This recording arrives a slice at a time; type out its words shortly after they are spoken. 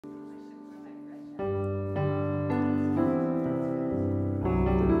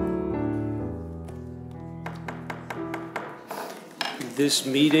This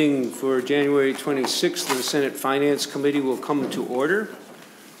meeting for January 26th of the Senate Finance Committee will come to order.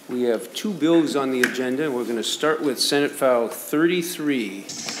 We have two bills on the agenda. We're going to start with Senate File 33.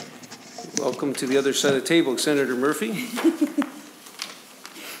 Welcome to the other side of the table, Senator Murphy.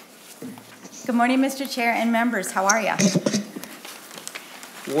 Good morning, Mr. Chair and members. How are you?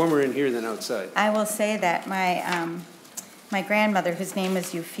 Warmer in here than outside. I will say that my grandmother, whose name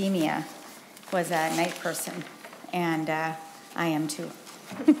is Euphemia, was a night person, and I am too.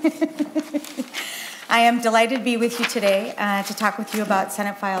 I am delighted to be with you today to talk with you about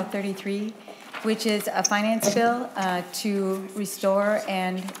Senate File 33, which is a finance bill to restore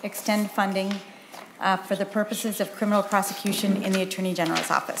and extend funding for the purposes of criminal prosecution in the Attorney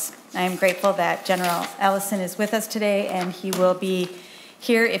General's office. I am grateful that General Ellison is with us today, and he will be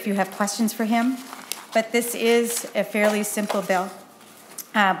here if you have questions for him. But this is a fairly simple bill.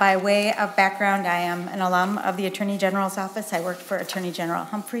 By way of background, I am an alum of the Attorney General's office. I worked for Attorney General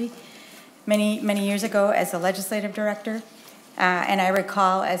Humphrey many years ago as a legislative director. And I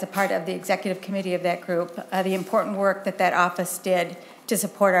recall, as a part of the executive committee of that group, the important work that office did to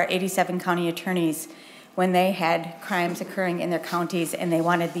support our 87 county attorneys when they had crimes occurring in their counties and they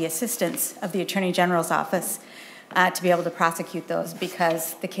wanted the assistance of the Attorney General's office to be able to prosecute those,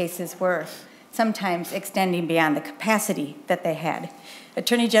 because the cases were sometimes extending beyond the capacity that they had.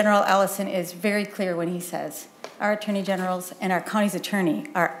 Attorney General Ellison is very clear when he says our attorney generals and our county's attorney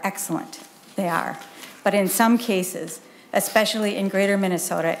are excellent. They are. But in some cases, especially in greater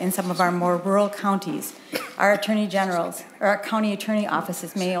Minnesota, in some of our more rural counties, our attorney generals or our county attorney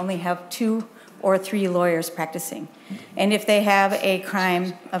offices may only have 2 or 3 lawyers practicing. And if they have a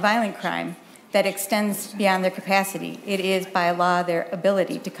crime, a violent crime, that extends beyond their capacity, it is by law their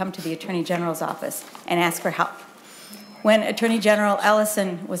ability to come to the Attorney General's office and ask for help. When Attorney General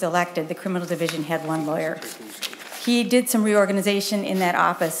Ellison was elected, the criminal division had 1 lawyer. He did some reorganization in that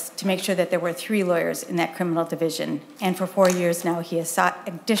office to make sure that there were 3 lawyers in that criminal division. And for 4 years now, he has sought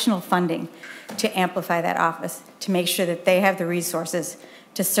additional funding to amplify that office, to make sure that they have the resources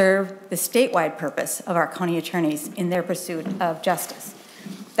to serve the statewide purpose of our county attorneys in their pursuit of justice.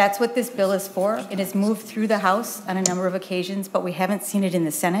 That's what this bill is for. It has moved through the House on a number of occasions, but we haven't seen it in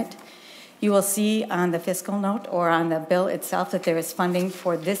the Senate. You will see on the fiscal note or on the bill itself that there is funding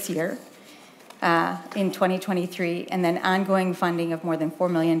for this year in 2023, and then ongoing funding of more than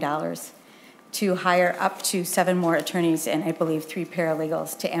 $4 million to hire up to 7 more attorneys and I believe 3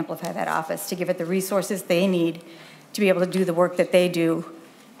 paralegals to amplify that office, to give it the resources they need to be able to do the work that they do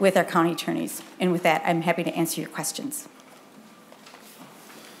with our county attorneys. And with that, I'm happy to answer your questions.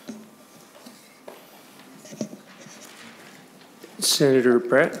 Senator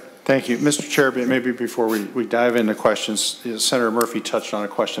Pratt. Thank you. Mr. Chair, maybe before we dive into questions, Senator Murphy touched on a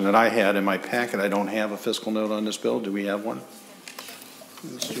question that I had in my packet. I don't have a fiscal note on this bill. Do we have one?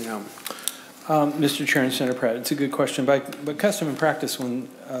 Mr. Young. Mr. Chair and Senator Pratt, it's a good question. But custom and practice, when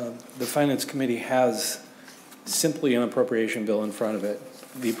the Finance Committee has simply an appropriation bill in front of it,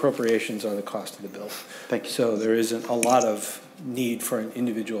 the appropriations are the cost of the bill. Thank you. So there isn't a lot of need for an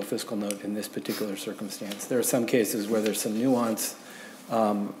individual fiscal note in this particular circumstance. There are some cases where there's some nuance,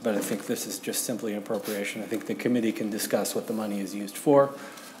 but I think this is just simply an appropriation. I think the committee can discuss what the money is used for,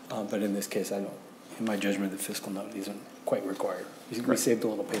 but in this case, in my judgment, the fiscal note isn't quite required. We saved a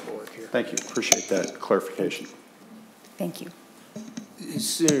little paperwork here. Thank you. Appreciate that clarification. Thank you.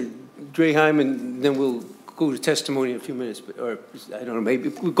 Senator Draheim, and then we'll go to testimony in a few minutes, or I don't know, maybe.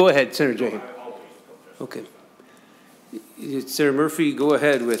 Go ahead, Senator Draheim. Okay. Senator Murphy, go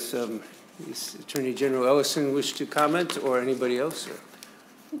ahead with does Attorney General Ellison wish to comment, or anybody else? Or?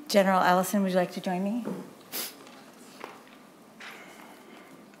 General Ellison, would you like to join me?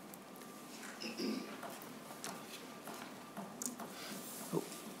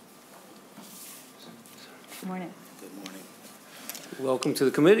 Good morning. Good morning. Welcome to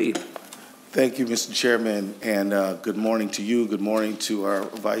the committee. Thank you, Mr. Chairman, and good morning to you. Good morning to our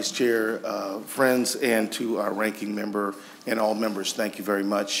Vice Chair, friends, and to our ranking member and all members. Thank you very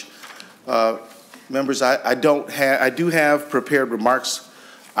much. Members, I do have prepared remarks.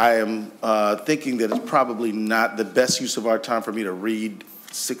 I am thinking that it's probably not the best use of our time for me to read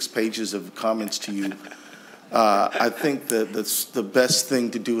 6 pages of comments to you. I think that the best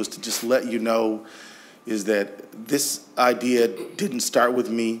thing to do is to just let you know is that this idea didn't start with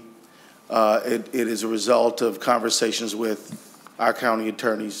me. It is a result of conversations with our county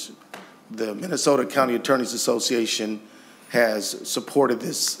attorneys. The Minnesota County Attorneys Association has supported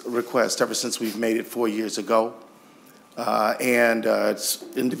this request ever since we've made it 4 years ago. It's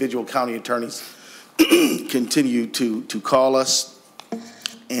individual county attorneys continue to call us,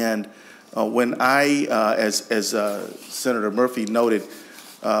 and When as Senator Murphy noted,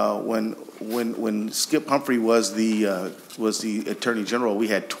 when Skip Humphrey was the Attorney General, we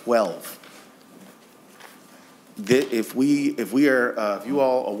had 12. If you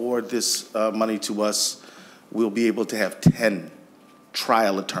all award this money to us, we'll be able to have 10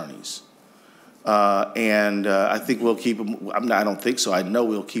 trial attorneys. I think we'll keep them, I don't think so, I know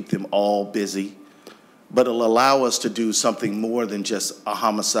we'll keep them all busy, but it'll allow us to do something more than just a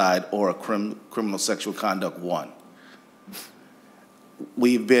homicide or a criminal sexual conduct one.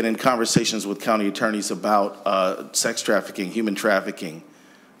 We've been in conversations with county attorneys about sex trafficking, human trafficking,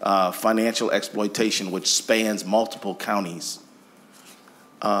 financial exploitation, which spans multiple counties.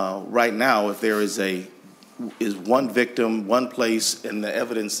 Right now, if there is one victim, one place, and the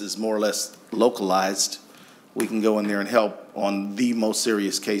evidence is more or less localized, we can go in there and help on the most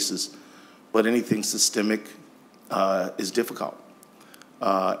serious cases. But anything systemic is difficult.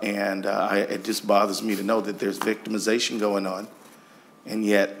 It just bothers me to know that there's victimization going on, and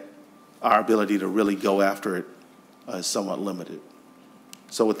yet our ability to really go after it is somewhat limited.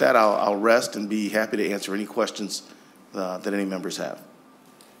 So with that, I'll rest and be happy to answer any questions that any members have.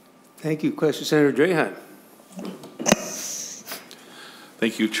 Thank you. Question, Senator Draheim.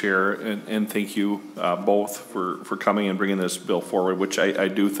 Thank you, Chair, and thank you both for coming and bringing this bill forward, which I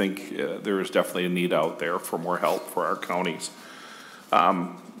do think there is definitely a need out there for more help for our counties.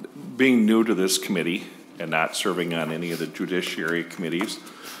 Being new to this committee and not serving on any of the judiciary committees,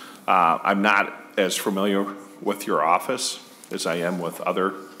 I'm not as familiar with your office as I am with other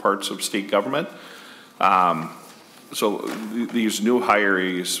parts of state government. So these new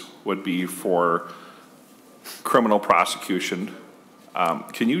hires would be for criminal prosecution.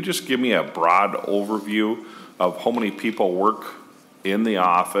 Can you just give me a broad overview of how many people work in the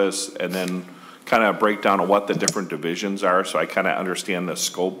office, and then kind of a breakdown of what the different divisions are, so I kind of understand the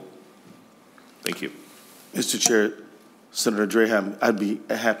scope? Thank you. Mr. Chair, Senator Draheim, I'd be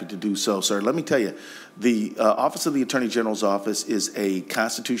happy to do so, sir. Let me tell you, the Office of the Attorney General's office is a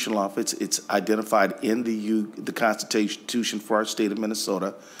constitutional office. It's identified in the Constitution for our state of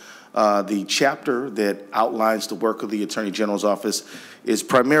Minnesota. The chapter that outlines the work of the Attorney General's office is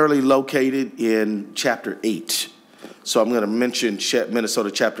primarily located in Chapter 8. So I'm going to mention Minnesota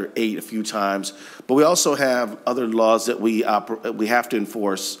Chapter 8 a few times, but we also have other laws that we have to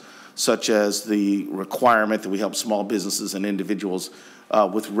enforce, such as the requirement that we help small businesses and individuals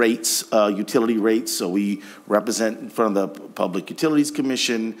with rates, utility rates. So we represent in front of the Public Utilities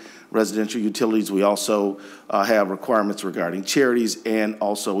Commission, residential utilities. We also have requirements regarding charities, and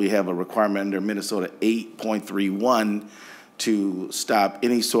also we have a requirement under Minnesota 8.31 to stop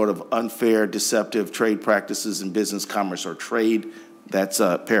any sort of unfair, deceptive trade practices in business, commerce, or trade. That's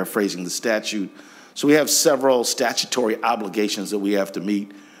paraphrasing the statute. So we have several statutory obligations that we have to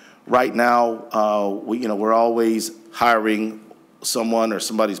meet. Right now, we're always hiring someone, or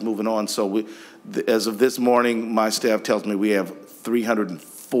somebody's moving on. So as of this morning, my staff tells me we have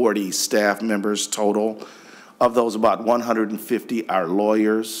 340 staff members total. Of those, about 150 are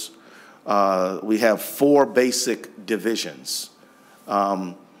lawyers. We have 4 basic divisions.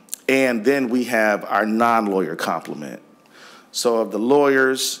 And then we have our non-lawyer complement. So of the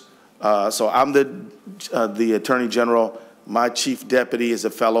lawyers, so I'm the Attorney General. My chief deputy is a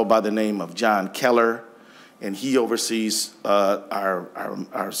fellow by the name of John Keller, and he oversees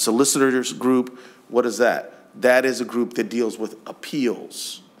our solicitors group. What is that? That is a group that deals with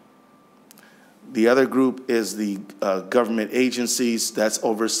appeals. The other group is the government agencies. That's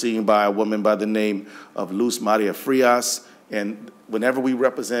overseen by a woman by the name of Luz Maria Frias. And whenever we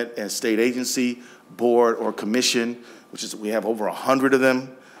represent a state agency, board, or commission, which is, we have over 100 of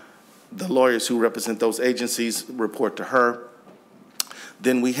them, the lawyers who represent those agencies report to her.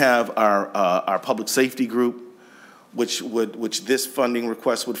 Then we have our public safety group, which this funding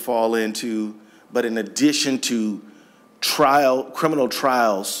request would fall into. But in addition to criminal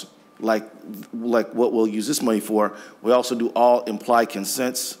trials, like what we'll use this money for, we also do all implied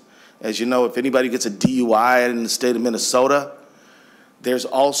consents. As you know, if anybody gets a DUI in the state of Minnesota, there's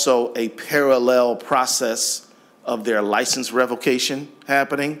also a parallel process of their license revocation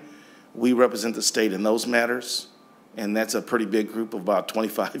happening. We represent the state in those matters, and that's a pretty big group of about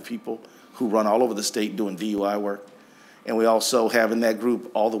 25 people who run all over the state doing DUI work. And we also have in that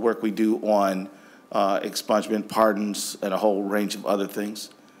group all the work we do on expungement, pardons, and a whole range of other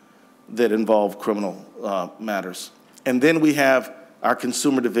things that involve criminal matters. And then we have our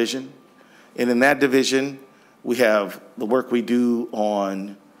consumer division, and in that division, we have the work we do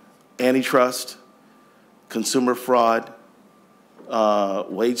on antitrust, consumer fraud,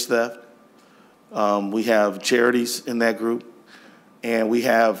 wage theft. We have charities in that group, and we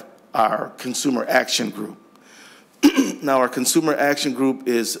have our Consumer Action Group. Now, our Consumer Action Group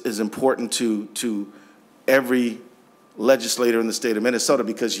is important to every legislator in the state of Minnesota,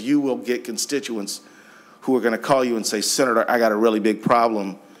 because you will get constituents who are going to call you and say, Senator, I got a really big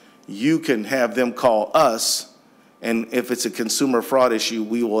problem. You can have them call us, and if it's a consumer fraud issue,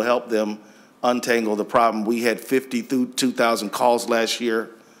 we will help them untangle the problem. We had 52,000 calls last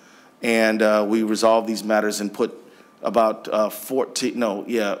year, and we resolved these matters and put about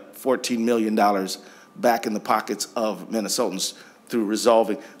 $14 million back in the pockets of Minnesotans through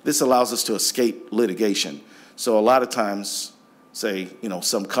resolving. This allows us to escape litigation. So a lot of times, say,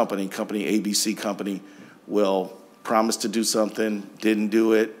 some company, ABC company, will promise to do something, didn't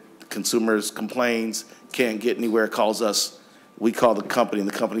do it, consumers complains, can't get anywhere, calls us. We call the company, and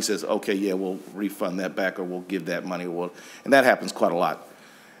the company says, okay, yeah, we'll refund that back, or we'll give that money. And that happens quite a lot.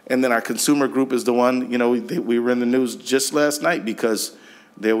 And then our consumer group is the one, we were in the news just last night because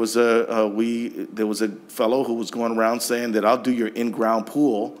there was a fellow who was going around saying that I'll do your in-ground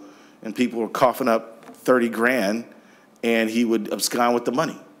pool, and people were coughing up 30 grand, and he would abscond with the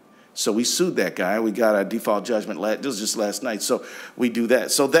money. So we sued that guy. We got a default judgment. This was just last night. So we do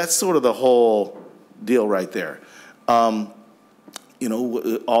that. So that's sort of the whole deal right there. All the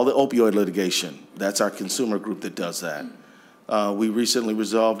opioid litigation, that's our consumer group that does that. We recently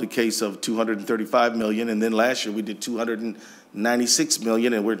resolved a case of $235 million, and then last year we did $296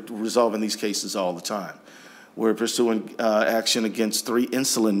 million, and we're resolving these cases all the time. We're pursuing action against 3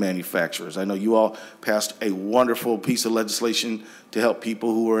 insulin manufacturers. I know you all passed a wonderful piece of legislation to help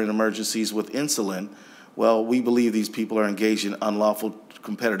people who are in emergencies with insulin. Well, we believe these people are engaged in unlawful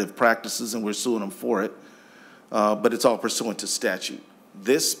competitive practices, and we're suing them for it. But it's all pursuant to statute.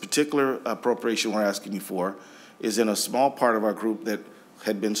 This particular appropriation we're asking you for is in a small part of our group that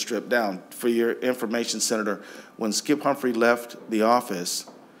had been stripped down. For your information, Senator, when Skip Humphrey left the office,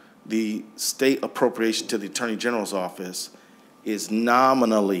 the state appropriation to the Attorney General's office is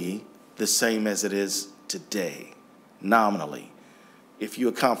nominally the same as it is today, nominally. If you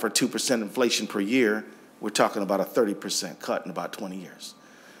account for 2% inflation per year, we're talking about a 30% cut in about 20 years.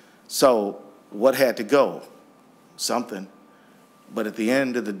 So what had to go? Something. But at the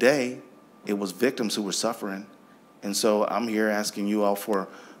end of the day, it was victims who were suffering. And so I'm here asking you all for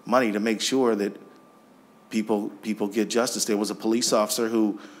money to make sure that people get justice. There was a police officer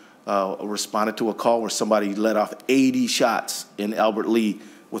who responded to a call where somebody let off 80 shots in Albert Lee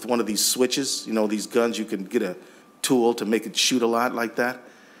with one of these switches, these guns you can get a tool to make it shoot a lot like that.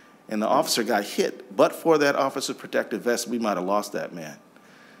 And the officer got hit. But for that officer's protective vest, we might have lost that man.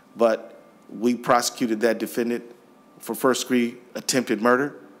 But we prosecuted that defendant for first-degree attempted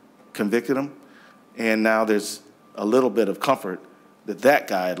murder, convicted him, and now there's a little bit of comfort that that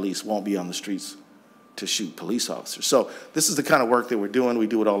guy at least won't be on the streets to shoot police officers. So this is the kind of work that we're doing. We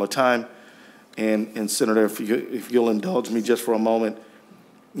do it all the time. And Senator, if you'll indulge me just for a moment,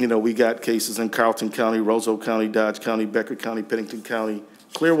 we got cases in Carlton County, Roseau County, Dodge County, Becker County, Pennington County,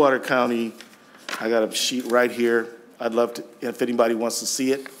 Clearwater County. I got a sheet right here. I'd love to, if anybody wants to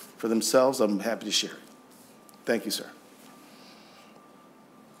see it for themselves, I'm happy to share it. Thank you, sir.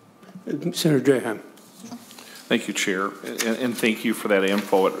 Senator Draheim. Thank you, Chair, and thank you for that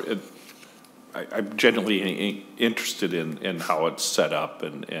info. I'm genuinely interested in how it's set up,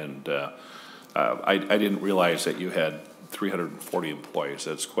 and I didn't realize that you had 340 employees.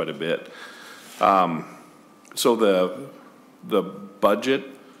 That's quite a bit. So the budget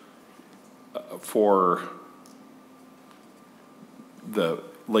for the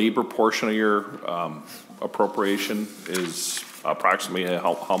labor portion of your appropriation is approximately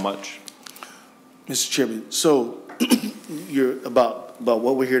how much? Mr. Chairman, so you're about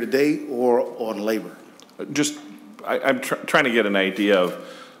what we're here today or on labor? Just, I'm trying to get an idea of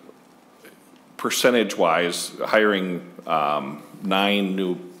percentage-wise, hiring 7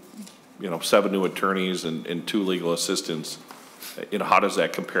 new attorneys and 2 legal assistants. How does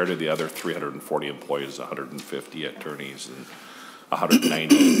that compare to the other 340 employees, 150 attorneys and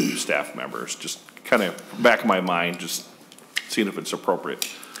 190 staff members? Just kind of back of my mind, just seeing if it's appropriate.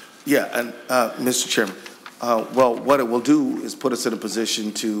 Yeah, and Mr. Chairman, well, what it will do is put us in a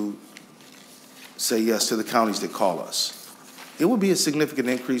position to say yes to the counties that call us. It would be a significant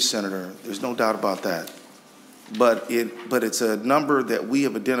increase, Senator. There's no doubt about that. But it's a number that we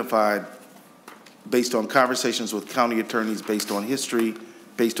have identified based on conversations with county attorneys, based on history,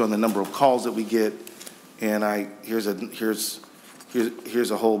 based on the number of calls that we get. And here's a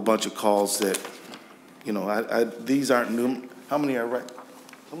whole bunch of calls that, these aren't new. How many are right?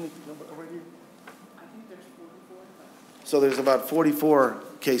 How many are right here? I think there's 44. So there's about 44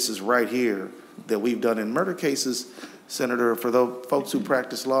 cases right here that we've done in murder cases. Senator, for those folks who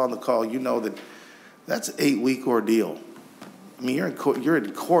practice law on the call, you know that that's an 8-week ordeal. I mean, you're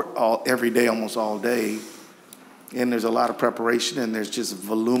in court every day, almost all day, and there's a lot of preparation, and there's just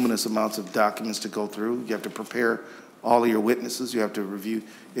voluminous amounts of documents to go through. You have to prepare all of your witnesses. You have to review.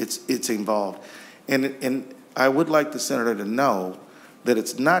 It's involved. And I would like the senator to know that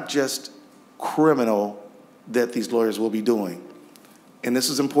it's not just criminal that these lawyers will be doing. And this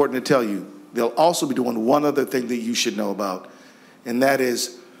is important to tell you. They'll also be doing one other thing that you should know about, and that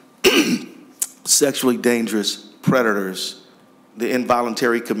is sexually dangerous predators, the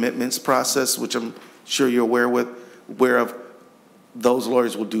involuntary commitments process, which I'm sure you're aware of. Those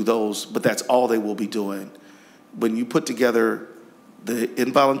lawyers will do those, but that's all they will be doing. When you put together the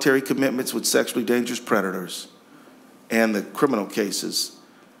involuntary commitments with sexually dangerous predators and the criminal cases,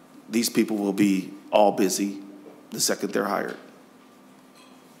 these people will be all busy the second they're hired.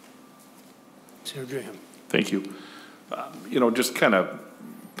 Senator Graham. Thank you. Just kind of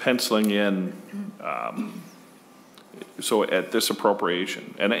penciling in, so at this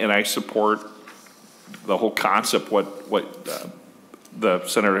appropriation, and I support the whole concept, what the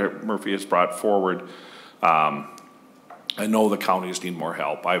Senator Murphy has brought forward. I know the counties need more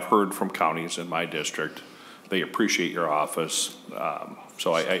help. I've heard from counties in my district. They appreciate your office.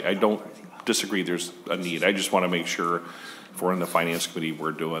 So I don't disagree there's a need. I just want to make sure if we're in the Finance Committee,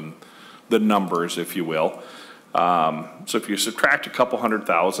 we're doing the numbers, if you will. So if you subtract a couple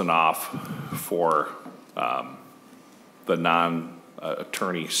 $100,000 off for the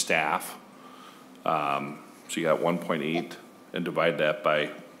non-attorney staff, so you got 1.8 and divide that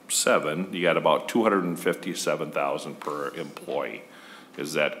by 7, you got about $257,000 per employee.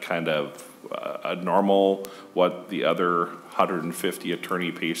 Is that kind of a normal, what the other 150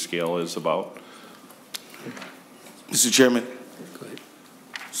 attorney pay scale is about? Mr. Chairman. Go ahead.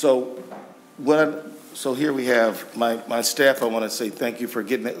 So here we have my staff. I want to say thank you for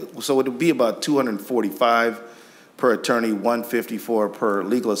getting it. So it would be about 245 per attorney, 154 per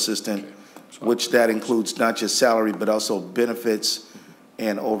legal assistant, which that includes not just salary but also benefits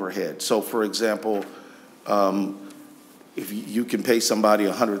and overhead. So, for example, if you can pay somebody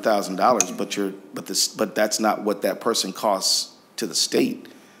 $100,000, but that's not what that person costs to the state,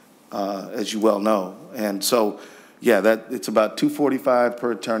 as you well know. And so, yeah, it's about 245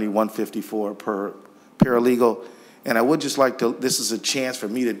 per attorney, 154 per paralegal. And I would just like to, this is a chance for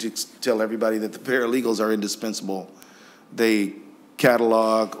me to just tell everybody that the paralegals are indispensable. They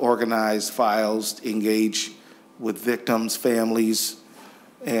catalog, organize files, engage with victims, families,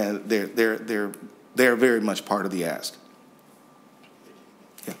 and they're very much part of the ask.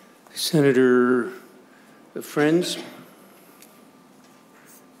 Yeah. Senator Friends.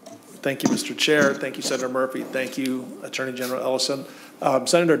 Thank you, Mr. Chair. Thank you, Senator Murphy. Thank you, Attorney General Ellison.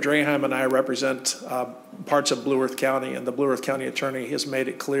 Senator Draheim and I represent parts of Blue Earth County, and the Blue Earth County Attorney has made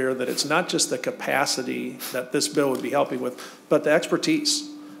it clear that it's not just the capacity that this bill would be helping with, but the expertise.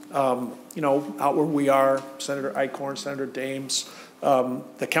 Out where we are, Senator Eichhorn, Senator Dames,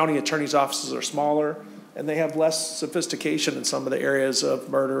 the county attorney's offices are smaller, and they have less sophistication in some of the areas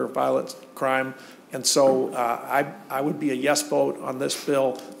of murder, violent crime. And so I would be a yes vote on this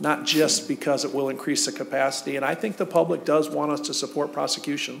bill, not just because it will increase the capacity. And I think the public does want us to support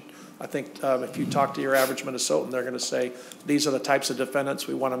prosecution. I think if you talk to your average Minnesotan, they're going to say, these are the types of defendants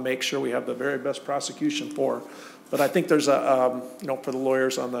we want to make sure we have the very best prosecution for. But I think there's a, for the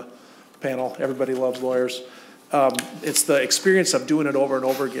lawyers on the panel, everybody loves lawyers. It's the experience of doing it over and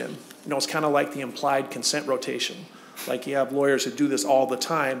over again. It's kind of like the implied consent rotation. Like you have lawyers who do this all the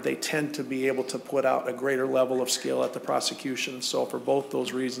time, they tend to be able to put out a greater level of skill at the prosecution. So for both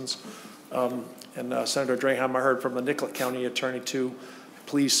those reasons, and Senator Draheim, I heard from the Nicollet County Attorney too,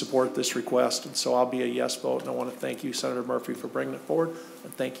 please support this request. And so I'll be a yes vote. And I want to thank you, Senator Murphy, for bringing it forward.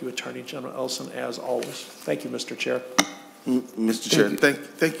 And thank you, Attorney General Ellison, as always. Thank you, Mr. Chair. Mr. Chair,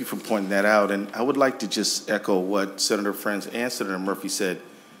 thank you for pointing that out. And I would like to just echo what Senator Friends and Senator Murphy said.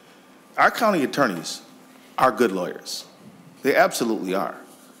 Our county attorneys are good lawyers. They absolutely are.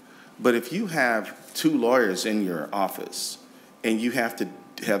 But if you have 2 lawyers in your office and you have to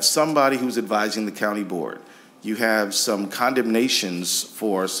have somebody who's advising the county board, you have some condemnations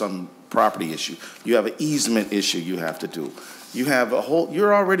for some property issue, you have an easement issue you have to do, you have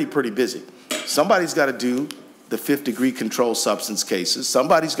you're already pretty busy. Somebody's got to do the 5th-degree controlled substance cases.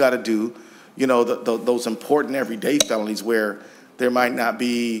 Somebody's got to do, those important everyday felonies where there might not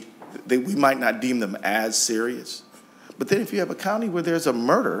be, we might not deem them as serious. But then if you have a county where there's a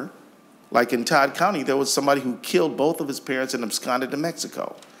murder, like in Todd County, there was somebody who killed both of his parents and absconded to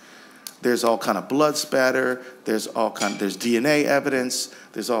Mexico. There's all kind of blood spatter, there's DNA evidence,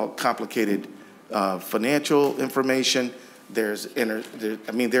 there's all complicated financial information. There's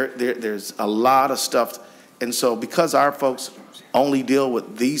there's a lot of stuff. And so because our folks only deal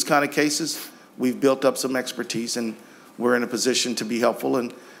with these kind of cases, we've built up some expertise and we're in a position to be helpful.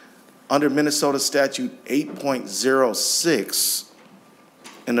 And under Minnesota Statute 8.06,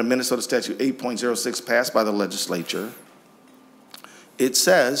 in the Minnesota Statute 8.06 passed by the legislature, it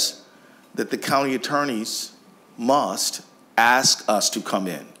says that the county attorneys must ask us to come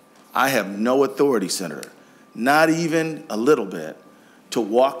in. I have no authority, Senator, not even a little bit, to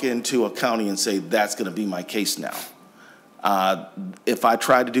walk into a county and say, that's going to be my case now. If I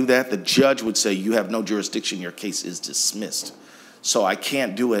tried to do that, the judge would say, you have no jurisdiction, your case is dismissed. So I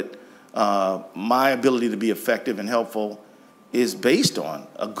can't do it. My ability to be effective and helpful is based on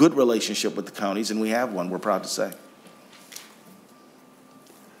a good relationship with the counties, and we have one, we're proud to say.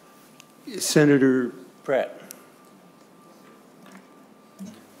 Senator Pratt.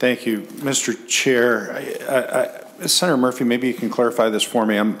 Thank you, Mr. Chair. Senator Murphy, maybe you can clarify this for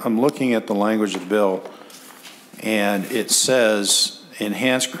me. I'm looking at the language of the bill, and it says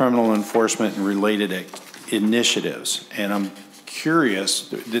enhanced criminal enforcement and related initiatives. And I'm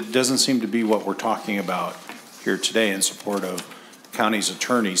curious, it doesn't seem to be what we're talking about here today in support of county's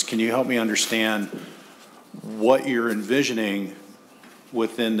attorneys. Can you help me understand what you're envisioning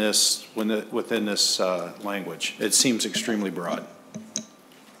within this language? It seems extremely broad.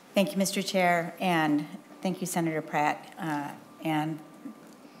 Thank you, Mr. Chair, and thank you, Senator Pratt. And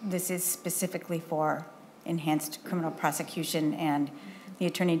this is specifically for enhanced criminal prosecution, and the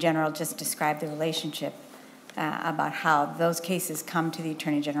Attorney General just described the relationship about how those cases come to the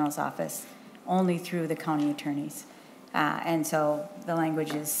Attorney General's office only through the county attorneys. And so the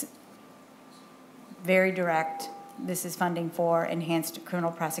language is very direct. This is funding for enhanced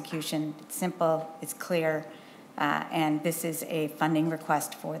criminal prosecution. It's simple, it's clear, and this is a funding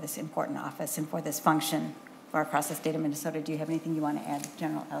request for this important office and for this function for across the state of Minnesota. Do you have anything you want to add,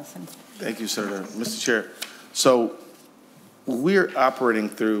 General Ellison? Thank you, Senator. Mr. Chair, so we're operating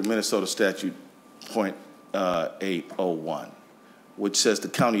through Minnesota Statute .801, which says the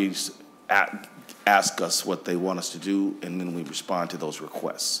counties ask us what they want us to do, and then we respond to those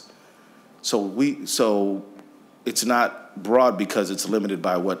requests. So it's not broad because it's limited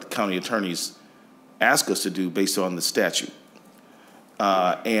by what the county attorneys ask us to do based on the statute.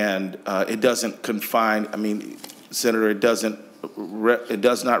 It doesn't confine, I mean, Senator, it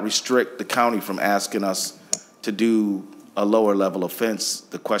does not restrict the county from asking us to do a lower level offense.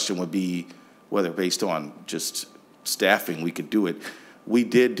 The question would be whether based on just staffing we could do it. We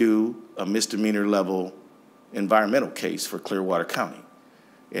did do a misdemeanor level environmental case for Clearwater County.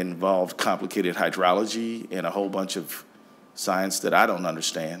 It involved complicated hydrology and a whole bunch of science that I don't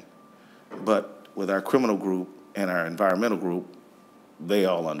understand. But with our criminal group and our environmental group, they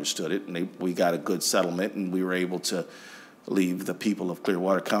all understood it, and we got a good settlement, and we were able to leave the people of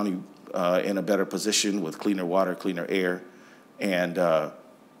Clearwater County in a better position with cleaner water, cleaner air, and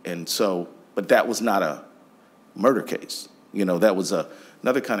so, but that was not a murder case. You know, that was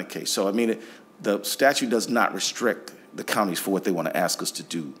another kind of case. So, I mean, the statute does not restrict the counties for what they want to ask us to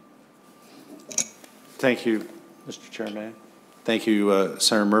do. Thank you, Mr. Chairman. Thank you,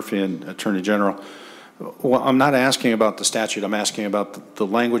 Senator Murphy and Attorney General. Well, I'm not asking about the statute. I'm asking about the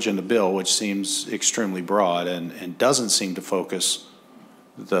language in the bill, which seems extremely broad and doesn't seem to focus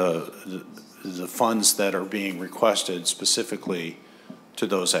the funds that are being requested specifically to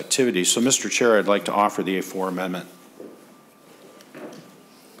those activities. So, Mr. Chair, I'd like to offer the A4 amendment.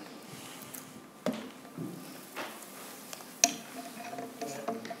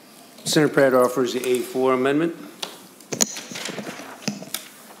 Senator Pratt offers the A4 amendment.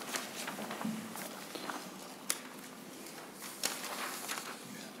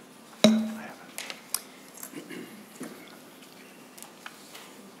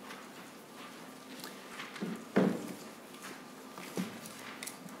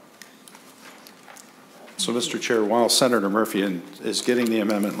 So, Mr. Chair, while Senator Murphy is getting the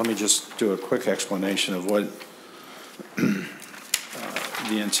amendment, let me just do a quick explanation of what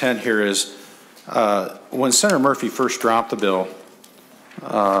the intent here is. When Senator Murphy first dropped the bill,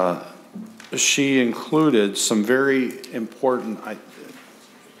 she included some very important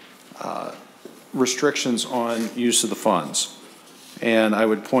restrictions on use of the funds. And I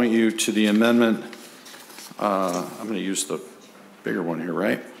would point you to the amendment. I'm going to use the bigger one here,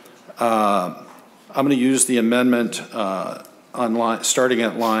 right? I'm going to use the amendment starting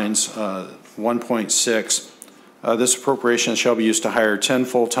at lines 1.6. This appropriation shall be used to hire 10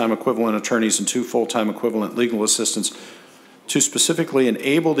 full-time equivalent attorneys and 2 full-time equivalent legal assistants to specifically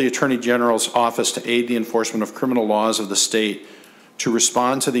enable the Attorney General's office to aid the enforcement of criminal laws of the state, to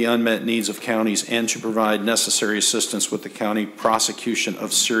respond to the unmet needs of counties and to provide necessary assistance with the county prosecution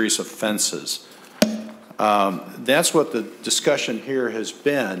of serious offenses. That's what the discussion here has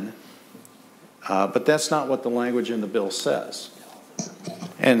been, but that's not what the language in the bill says.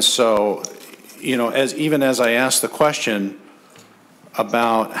 And so, you know, even as I asked the question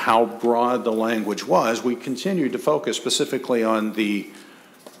about how broad the language was, we continued to focus specifically on the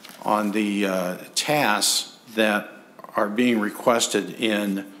tasks that are being requested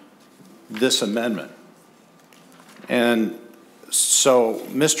in this amendment. And so,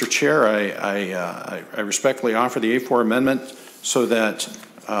 Mr. Chair, I respectfully offer the A4 amendment so that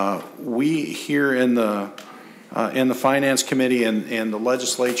we here in the Finance Committee and the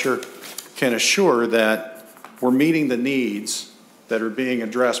legislature can assure that we're meeting the needs that are being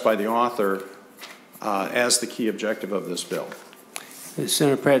addressed by the author as the key objective of this bill.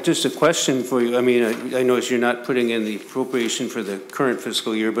 Senator Pratt, just a question for you. I mean, I notice you're not putting in the appropriation for the current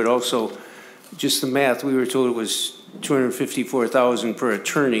fiscal year, but also just the math. We were told it was $254,000 per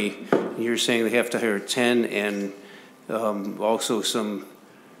attorney. And you're saying they have to hire 10 and also some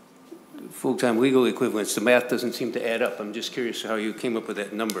full-time legal equivalents. The math doesn't seem to add up. I'm just curious how you came up with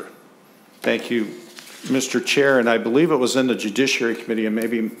that number. Thank you, Mr. Chair. And I believe it was in the Judiciary Committee, and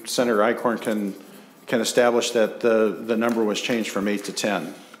maybe Senator Eichhorn can establish that the number was changed from 8 to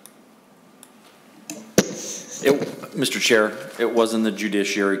 10. Mr. Chair, it was in the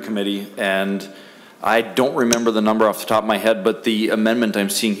Judiciary Committee, and I don't remember the number off the top of my head, but the amendment I'm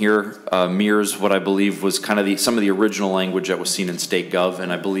seeing here mirrors what I believe was kind of some of the original language that was seen in State Gov,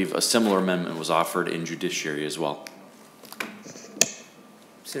 and I believe a similar amendment was offered in Judiciary as well.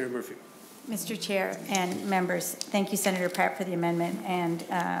 Senator Murphy. Mr. Chair and members, thank you, Senator Pratt, for the amendment. And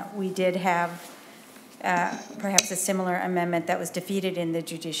we did have perhaps a similar amendment that was defeated in the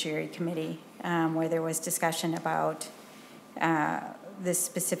Judiciary Committee, where there was discussion about this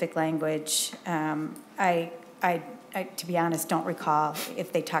specific language. I, to be honest, don't recall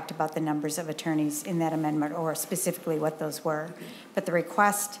if they talked about the numbers of attorneys in that amendment or specifically what those were. But the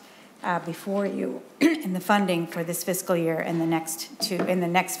request before you in the funding for this fiscal year and the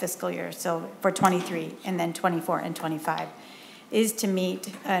next fiscal year, so for 23 and then 24 and 25, is to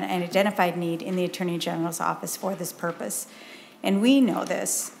meet an identified need in the Attorney General's office for this purpose. And we know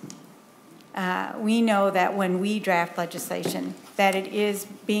this. We know that when we draft legislation, that it is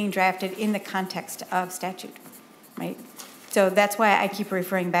being drafted in the context of statute, right? So that's why I keep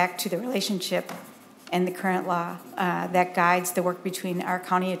referring back to the relationship and the current law that guides the work between our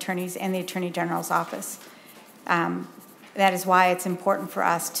county attorneys and the Attorney General's office. That is why it's important for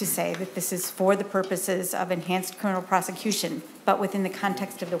us to say that this is for the purposes of enhanced criminal prosecution, but within the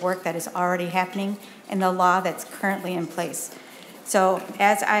context of the work that is already happening and the law that's currently in place. So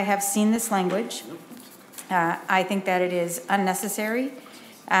as I have seen this language, I think that it is unnecessary.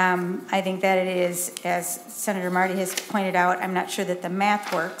 I think that it is, as Senator Marty has pointed out, I'm not sure that the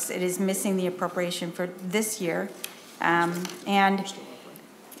math works. It is missing the appropriation for this year. I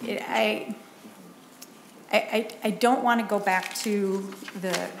don't want to go back to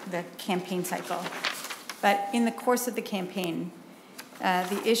the campaign cycle, but in the course of the campaign,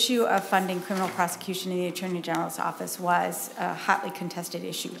 the issue of funding criminal prosecution in the Attorney General's office was a hotly contested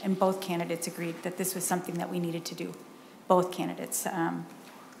issue, and both candidates agreed that this was something that we needed to do. Both candidates.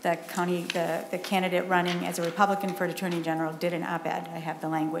 The candidate running as a Republican for Attorney General did an op-ed. I have the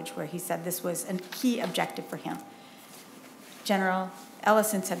language where he said this was a key objective for him. General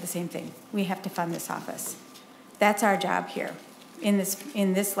Ellison said the same thing. We have to fund this office. That's our job here in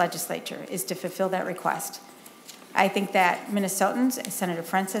this legislature, is to fulfill that request. I think that Minnesotans, as Senator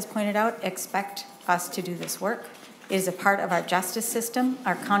Frentz has pointed out, expect us to do this work. It is a part of our justice system.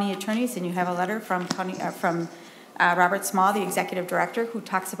 Our county attorneys, and you have a letter from Robert Small, the executive director, who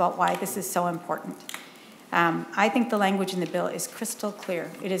talks about why this is so important. I think the language in the bill is crystal clear.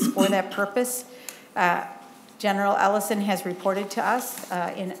 It is for that purpose. General Ellison has reported to us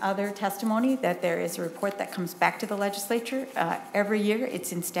in other testimony that there is a report that comes back to the legislature every year.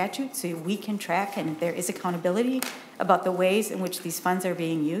 It's in statute, so we can track, and there is accountability about the ways in which these funds are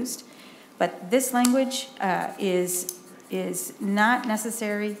being used. But this language is not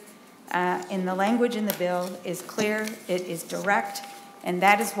necessary. And the language in the bill is clear, it is direct, and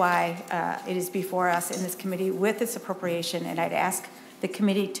that is why it is before us in this committee with this appropriation. And I'd ask the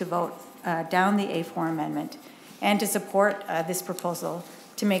committee to vote down the A4 amendment and to support this proposal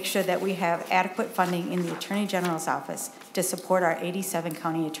to make sure that we have adequate funding in the Attorney General's office to support our 87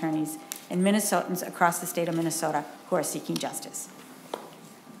 county attorneys and Minnesotans across the state of Minnesota who are seeking justice.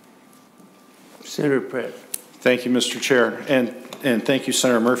 Senator Pratt. Thank you, Mr. Chair, and thank you,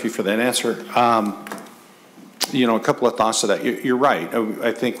 Senator Murphy, for that answer. you know, a couple of thoughts to that. You're right.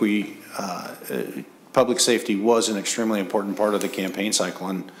 I think public safety was an extremely important part of the campaign cycle,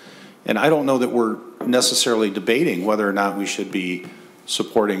 and I don't know that we're necessarily debating whether or not we should be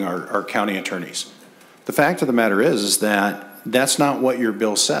supporting our county attorneys. The fact of the matter is that that's not what your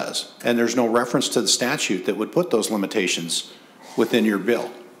bill says, and there's no reference to the statute that would put those limitations within your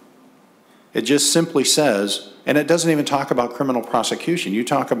bill. It just simply says, and it doesn't even talk about criminal prosecution. You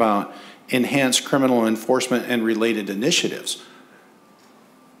talk about enhanced criminal enforcement and related initiatives.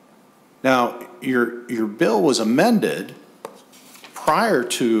 Now, your bill was amended prior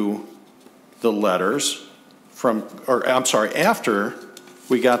to the letters after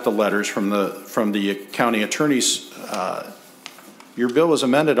we got the letters from the county attorneys. Your bill was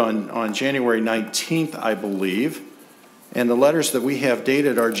amended on January 19th, I believe, and the letters that we have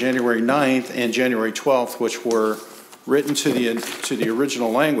dated are January 9th and January 12th, which were written to the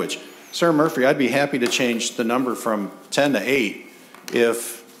original language. Senator Murphy, I'd be happy to change the number from 10 to 8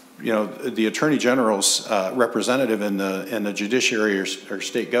 if, you know, the Attorney General's representative in the Judiciary or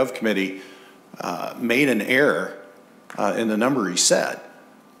State Gov Committee made an error in the number he said.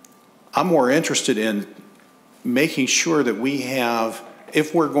 I'm more interested in making sure that we have,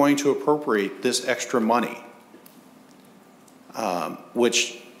 if we're going to appropriate this extra money,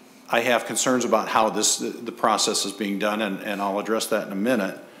 which I have concerns about how the process is being done, and I'll address that in a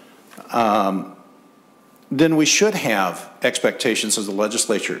minute, then we should have expectations as the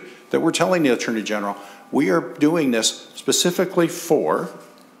legislature that we're telling the Attorney General, we are doing this specifically for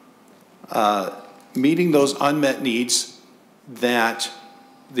meeting those unmet needs that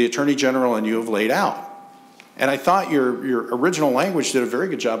the Attorney General and you have laid out. And I thought your original language did a very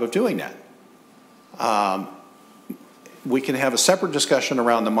good job of doing that. We can have a separate discussion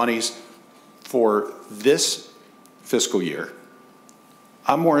around the monies for this fiscal year.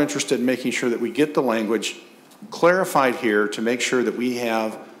 I'm more interested in making sure that we get the language clarified here to make sure that we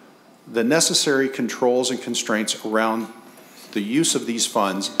have the necessary controls and constraints around the use of these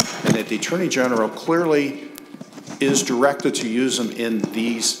funds, and that the Attorney General clearly is directed to use them in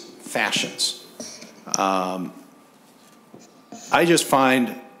these fashions. I just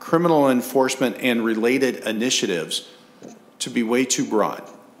find criminal enforcement and related initiatives to be way too broad.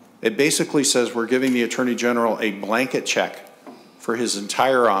 It basically says we're giving the Attorney General a blanket check for his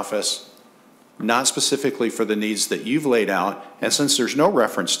entire office, not specifically for the needs that you've laid out. And since there's no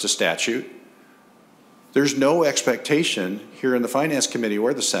reference to statute, there's no expectation here in the Finance Committee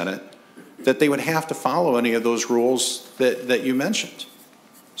or the Senate that they would have to follow any of those rules that you mentioned.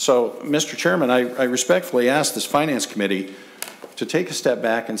 So, Mr. Chairman, I respectfully ask this Finance Committee to take a step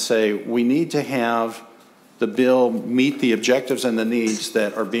back and say we need to have the bill meet the objectives and the needs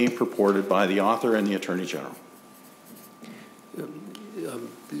that are being purported by the author and the Attorney General.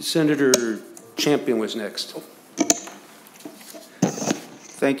 Senator Champion was next.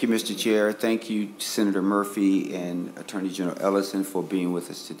 Thank you, Mr. Chair. Thank you, Senator Murphy and Attorney General Ellison, for being with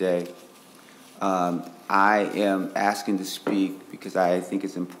us today. I am asking to speak because I think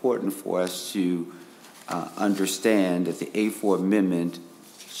it's important for us to understand that the A4 amendment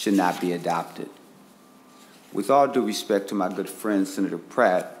should not be adopted. With all due respect to my good friend, Senator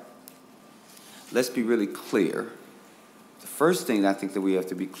Pratt, let's be really clear. The first thing I think that we have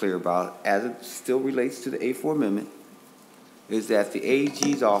to be clear about, as it still relates to the A4 amendment, is that the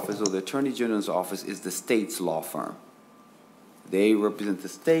AG's office or the Attorney General's office is the state's law firm. They represent the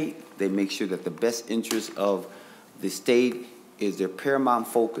state. They make sure that the best interest of the state is their paramount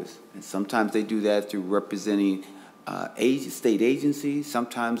focus. And sometimes they do that through representing state agencies.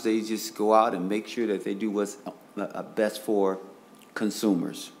 Sometimes they just go out and make sure that they do what's best for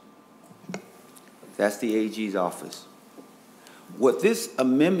consumers. That's the AG's office. What this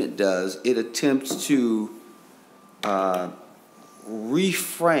amendment does, it attempts to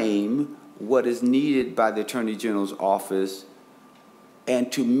reframe what is needed by the Attorney General's office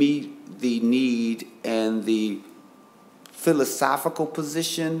and to meet the need and the philosophical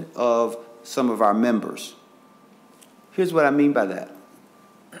position of some of our members. Here's what I mean by that.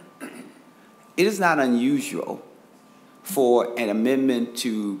 It is not unusual for an amendment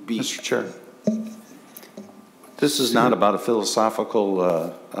to be... Mr. Chair, this is not about a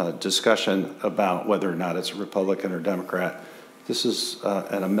philosophical discussion about whether or not it's a Republican or Democrat. This is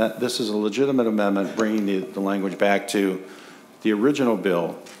a legitimate amendment bringing the language back to the original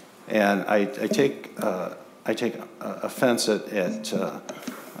bill, and I take offense at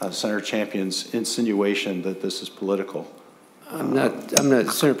Senator Champion's insinuation that this is political. I'm not,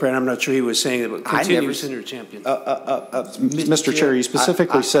 Senator Pratt, I'm not sure he was saying it, but continue, Senator Champion. Mr. Chair, you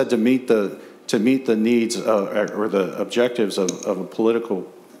specifically said to meet the needs or the objectives of a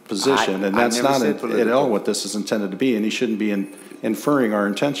political position, and I that's never not said at political. all what this is intended to be, and he shouldn't be inferring our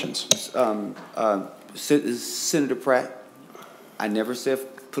intentions. Senator Pratt, I never said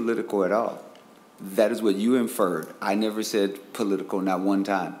political at all. That is what you inferred. I never said political, not one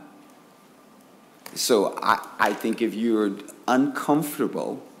time. So I think if you're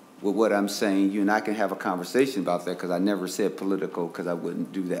uncomfortable with what I'm saying, you and I can have a conversation about that, because I never said political, because I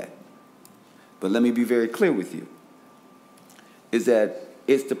wouldn't do that. But let me be very clear with you, is that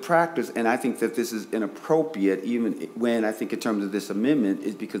it's the practice, and I think that this is inappropriate, even when I think in terms of this amendment,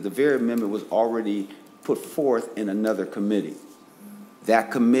 is because the very amendment was already put forth in another committee.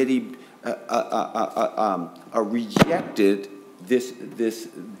 That committee rejected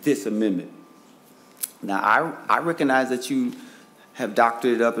this amendment. Now, I recognize that you have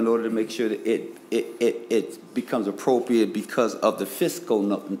doctored it up in order to make sure that it becomes appropriate because of the fiscal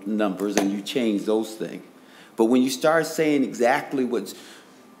numbers, and you change those things. But when you start saying exactly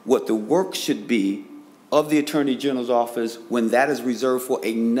what the work should be of the Attorney General's office, when that is reserved for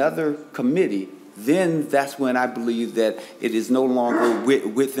another committee, then that's when I believe that it is no longer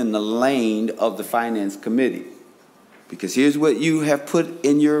within the lane of the Finance Committee. Because here's what you have put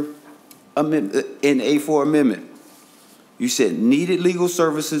in your amendment, in A4 amendment. You said needed legal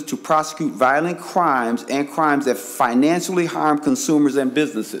services to prosecute violent crimes and crimes that financially harm consumers and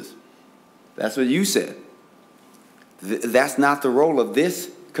businesses. That's what you said. That's not the role of this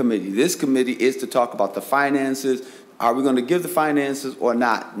committee. This committee is to talk about the finances. Are we going to give the finances or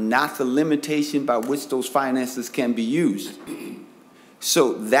not? Not the limitation by which those finances can be used.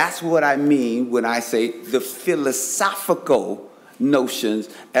 So that's what I mean when I say the philosophical notions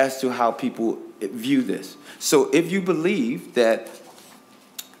as to how people view this. So if you believe that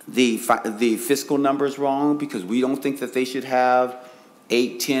the fiscal number is wrong because we don't think that they should have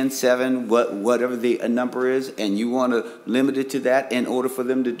 8, 10, 7, whatever the number is, and you want to limit it to that in order for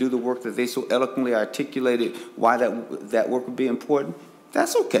them to do the work that they so eloquently articulated why that work would be important,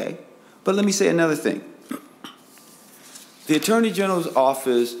 that's okay. But let me say another thing. The Attorney General's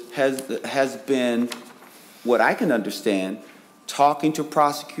office has been, what I can understand, talking to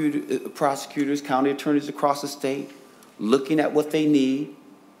prosecutors, county attorneys across the state, looking at what they need,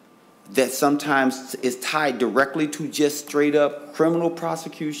 that sometimes is tied directly to just straight up criminal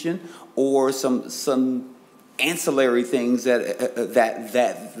prosecution or some ancillary things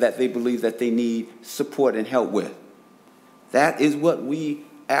that they believe that they need support and help with. That is what we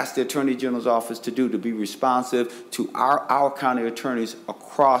ask the Attorney General's office to do, to be responsive to our county attorneys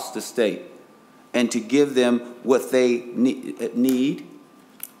across the state and to give them what they need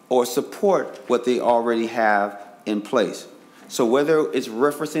or support what they already have in place. So whether it's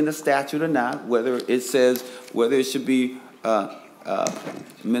referencing the statute or not, whether it should be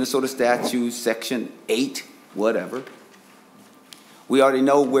Minnesota statute section 8, whatever, we already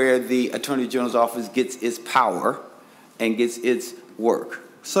know where the Attorney General's office gets its power and gets its work.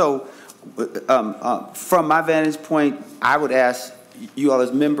 So from my vantage point, I would ask you all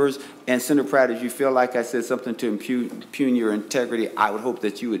as members, and Senator Pratt, if you feel like I said something to impugn your integrity, I would hope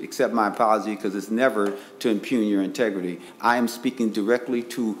that you would accept my apology, because it's never to impugn your integrity. I am speaking directly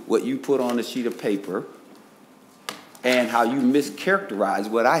to what you put on a sheet of paper and how you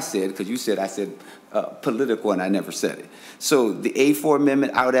mischaracterized what I said, because you said I said political, and I never said it. So the A4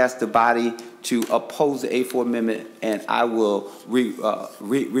 amendment, I would ask the body to oppose the A4 amendment, and I will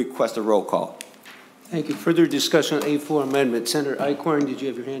request a roll call. Thank you. Further discussion on A4 amendment. Senator Eichhorn, did you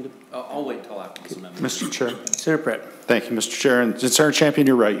have your hand up? I'll wait until after this amendment. Mr. Chair. Senator Pratt. Thank you, Mr. Chair. And Senator Champion,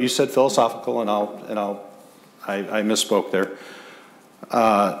 you're right. You said philosophical, and I misspoke there.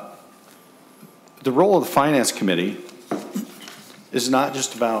 The role of the Finance Committee is not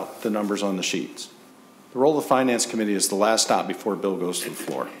just about the numbers on the sheets. The role of the Finance Committee is the last stop before a bill goes to the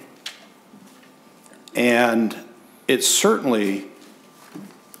floor. And it certainly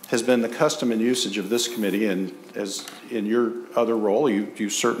has been the custom and usage of this committee, and as in your other role, you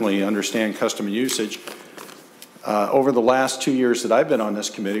certainly understand custom and usage. Over the last 2 years that I've been on this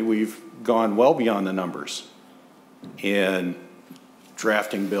committee, we've gone well beyond the numbers in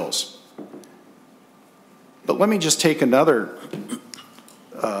drafting bills. But let me just take another,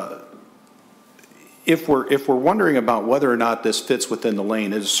 if we're wondering about whether or not this fits within the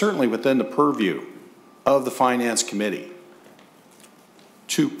lane, it is certainly within the purview of the Finance Committee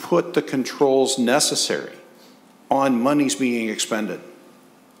to put the controls necessary on monies being expended.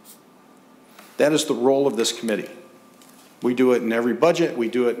 That is the role of this committee. We do it in every budget, we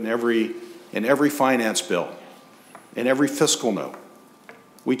do it in every finance bill, in every fiscal note.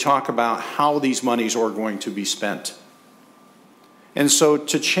 We talk about how these monies are going to be spent. And so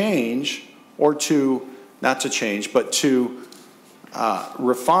to change, or to, not to change, but to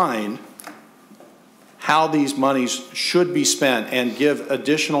refine how these monies should be spent and give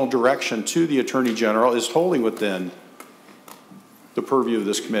additional direction to the Attorney General is wholly within the purview of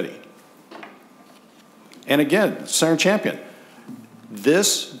this committee. And again, Senator Champion,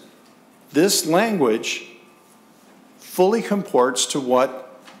 this language fully comports to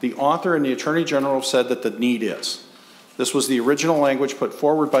what the author and the Attorney General said that the need is. This was the original language put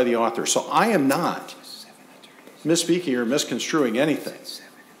forward by the author. So I am not misspeaking or misconstruing anything.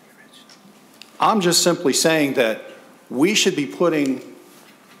 I'm just simply saying that we should be putting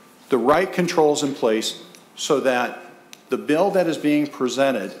the right controls in place so that the bill that is being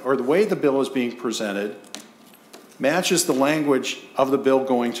presented, or the way the bill is being presented, matches the language of the bill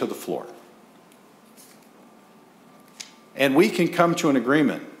going to the floor. And we can come to an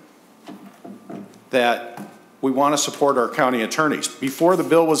agreement that we want to support our county attorneys. Before the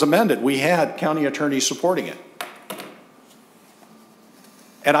bill was amended, we had county attorneys supporting it.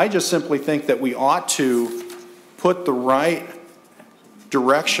 And I just simply think that we ought to put the right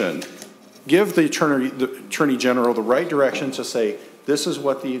direction, give the Attorney General the right direction to say, this is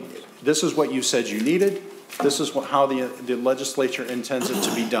what you said you needed, this is how the legislature intends it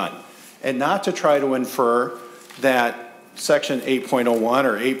to be done. And not to try to infer that Section 8.01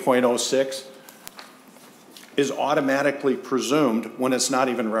 or 8.06 is automatically presumed when it's not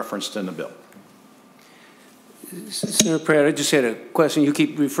even referenced in the bill. Senator Pratt, I just had a question. You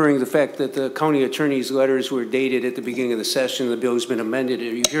keep referring to the fact that the county attorney's letters were dated at the beginning of the session. The bill has been amended. Are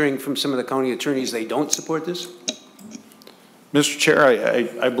you hearing from some of the county attorneys they don't support this? Mr. Chair,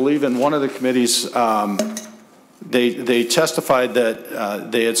 I believe in one of the committees, they testified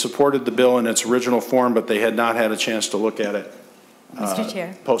that they had supported the bill in its original form, but they had not had a chance to look at it. Mr.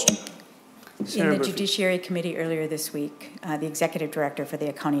 Chair. Postum. In the Judiciary Committee earlier this week, the Executive Director for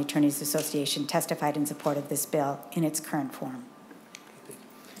the County Attorneys Association testified in support of this bill in its current form.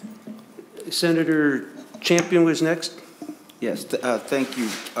 Senator Champion was next. Yes, thank you,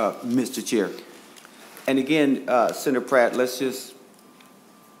 Mr. Chair. And again, Senator Pratt, I'm just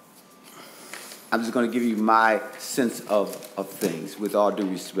going to give you my sense of things with all due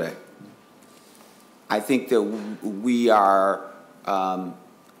respect. I think that we are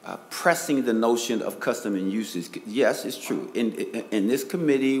pressing the notion of custom and uses. Yes, it's true. In this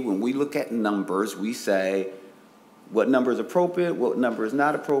committee, when we look at numbers, we say what number is appropriate, what number is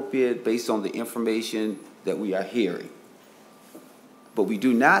not appropriate based on the information that we are hearing. But we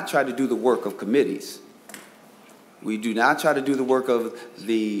do not try to do the work of committees. We do not try to do the work of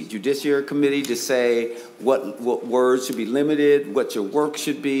the Judiciary Committee to say what words should be limited, what your work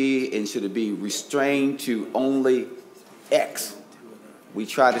should be, and should it be restrained to only X. We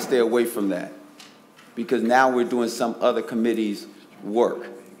try to stay away from that because now we're doing some other committee's work.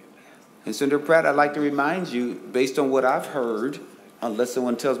 And Senator Pratt, I'd like to remind you, based on what I've heard, unless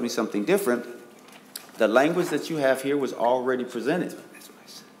someone tells me something different, the language that you have here was already presented.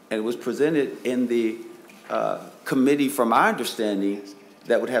 And it was presented in the committee, from my understanding,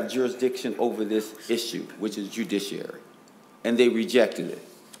 that would have jurisdiction over this issue, which is judiciary. And they rejected it.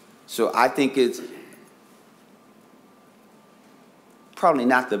 So I think it's probably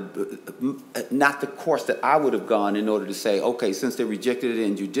not the course that I would have gone in order to say, okay, since they rejected it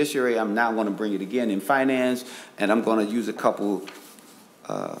in judiciary, I'm now going to bring it again in finance, and I'm going to use a couple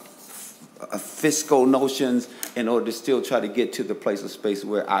fiscal notions in order to still try to get to the place of space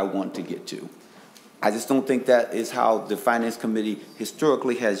where I want to get to. I just don't think that is how the Finance Committee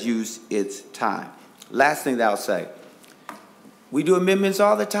historically has used its time. Last thing that I'll say, we do amendments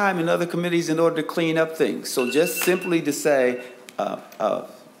all the time in other committees in order to clean up things. So just simply to say,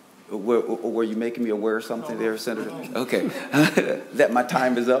 were you making me aware of something there, Senator? Okay, that my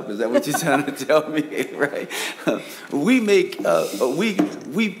time is up. Is that what you're trying to tell me? Right?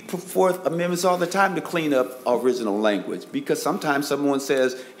 We put forth amendments all the time to clean up original language because sometimes someone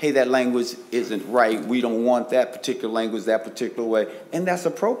says, "Hey, that language isn't right. We don't want that particular language that particular way," and that's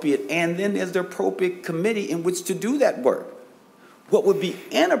appropriate. And then there's the appropriate committee in which to do that work. What would be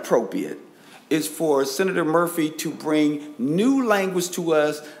inappropriate is for Senator Murphy to bring new language to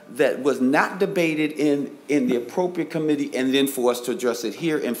us that was not debated in the appropriate committee and then for us to address it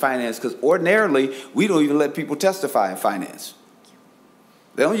here in finance, because ordinarily we don't even let people testify in finance.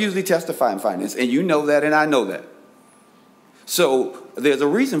 They don't usually testify in finance, and you know that and I know that. So there's a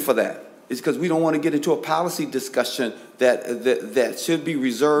reason for that. It's because we don't want to get into a policy discussion that should be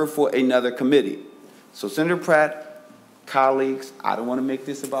reserved for another committee. So Senator Pratt, colleagues, I don't want to make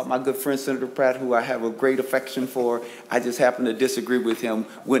this about my good friend Senator Pratt, who I have a great affection for. I just happen to disagree with him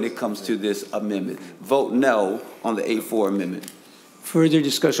when it comes to this amendment. Vote no on the A4 amendment. Further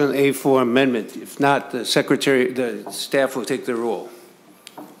discussion on A4 amendment? If not, the staff will take the roll.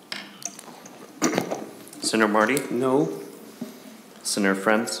 Senator Marty? No. Senator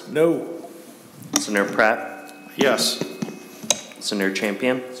Friends? No. Senator Pratt? Yes. Senator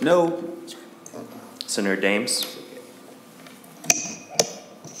Champion? No. Senator Dames?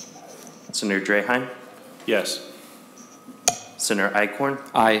 Senator Draheim? Yes. Senator Eichhorn?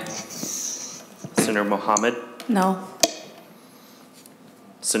 Aye. Senator Mohammed? No.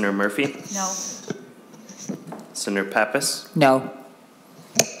 Senator Murphy? No. Senator Pappas? No.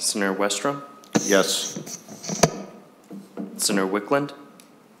 Senator Westrom? Yes. Senator Wickland?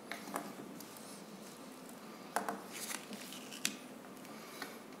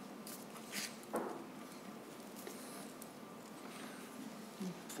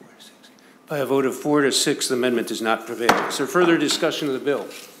 By a vote of 4 to 6, the amendment does not prevail. Is there further discussion of the bill?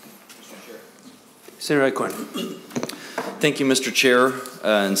 Senator Eichhorn. Thank you, Mr. Chair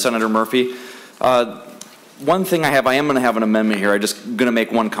and Senator Murphy. One thing I am going to have an amendment here. I'm just going to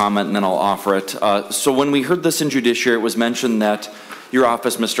make one comment and then I'll offer it. So when we heard this in judiciary, it was mentioned that your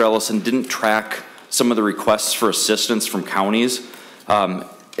office, Mr. Ellison, didn't track some of the requests for assistance from counties.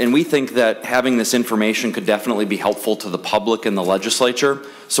 And we think that having this information could definitely be helpful to the public and the legislature.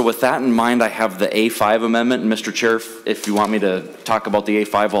 So with that in mind, I have the A5 amendment. And Mr. Chair, if you want me to talk about the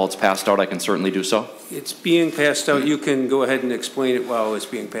A5 while it's passed out, I can certainly do so. It's being passed out. You can go ahead and explain it while it's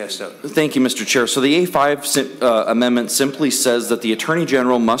being passed out. Thank you, Mr. Chair. So the A5 amendment simply says that the Attorney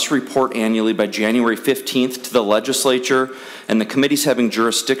General must report annually by January 15th to the legislature and the committees having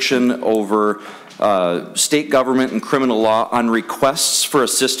jurisdiction over state government and criminal law on requests for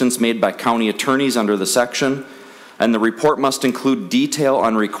assistance made by county attorneys under the section. And the report must include detail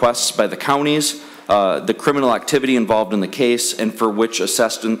on requests by the counties, the criminal activity involved in the case and for which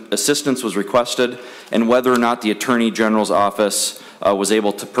assistance was requested, and whether or not the Attorney General's office was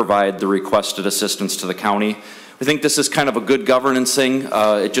able to provide the requested assistance to the county. We think this is kind of a good governance thing.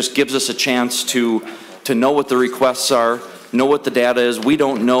 It just gives us a chance to know what the requests are, know what the data is. We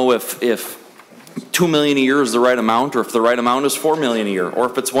don't know if $2 million a year is the right amount, or if the right amount is $4 million a year, or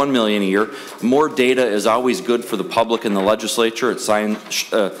if it's $1 million a year. More data is always good for the public and the legislature. It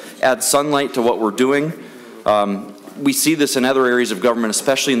adds sunlight to what we're doing. We see this in other areas of government,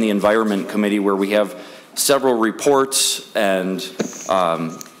 especially in the Environment Committee, where we have several reports and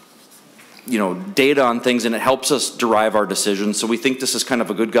data on things, and it helps us derive our decisions. So we think this is kind of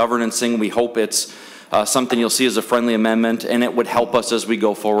a good governance thing. We hope it's something you'll see as a friendly amendment, and it would help us as we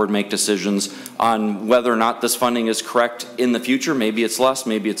go forward make decisions on whether or not this funding is correct in the future. Maybe it's less,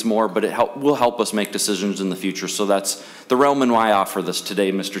 maybe it's more, but it will help us make decisions in the future. So that's the realm and why I offer this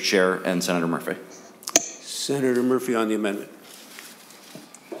today, Mr. Chair and Senator Murphy. Senator Murphy on the amendment.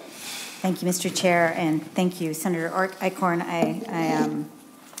 Thank you, Mr. Chair, and thank you, Senator Eichhorn. I am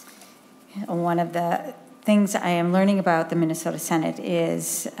one of the things I am learning about the Minnesota Senate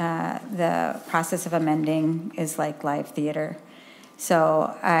is the process of amending is like live theater.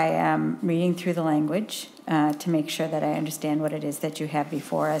 So I am reading through the language to make sure that I understand what it is that you have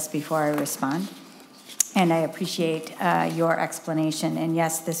before us before I respond. And I appreciate your explanation. And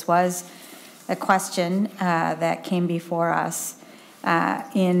yes, this was a question that came before us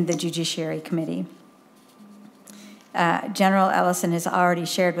in the Judiciary Committee. General Ellison has already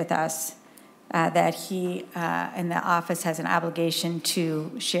shared with us that he in the office has an obligation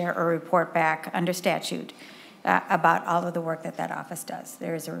to share or report back under statute about all of the work that that office does.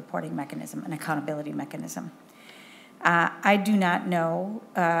 There is a reporting mechanism, an accountability mechanism. I do not know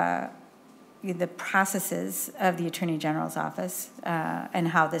the processes of the Attorney General's office and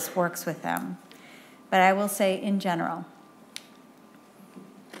how this works with them. But I will say in general,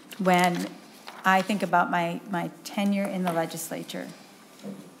 when I think about my tenure in the legislature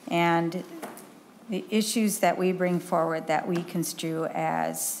and the issues that we bring forward that we construe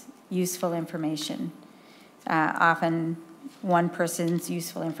as useful information. Often one person's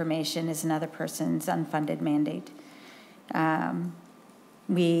useful information is another person's unfunded mandate.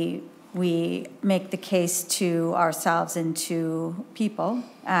 We make the case to ourselves and to people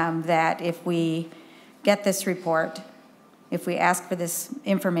that if we get this report, if we ask for this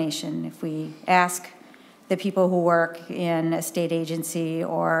information, if we ask the people who work in a state agency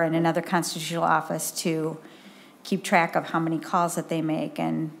or in another constitutional office to keep track of how many calls that they make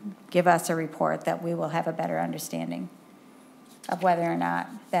and give us a report, that we will have a better understanding of whether or not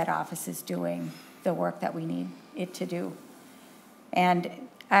that office is doing the work that we need it to do. And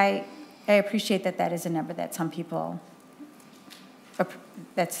I appreciate that that is a number that some people,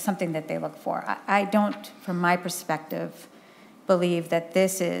 that's something that they look for. I don't, from my perspective, believe that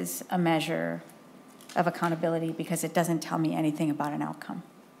this is a measure of accountability because it doesn't tell me anything about an outcome.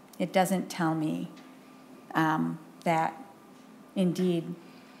 It doesn't tell me that indeed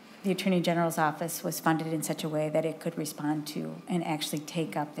the Attorney General's office was funded in such a way that it could respond to and actually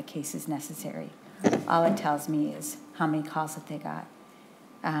take up the cases necessary. All it tells me is how many calls that they got,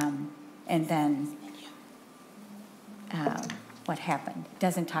 and then what happened. It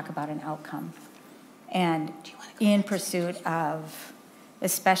doesn't talk about an outcome. And in pursuit of,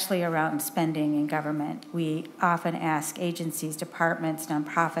 especially around spending in government, we often ask agencies, departments,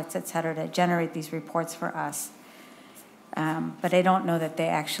 nonprofits, et cetera, to generate these reports for us. But I don't know that they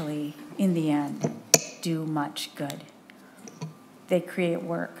actually, in the end, do much good. They create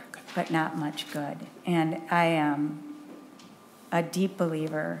work, but not much good. And I am a deep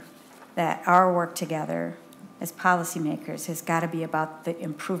believer that our work together as policymakers has got to be about the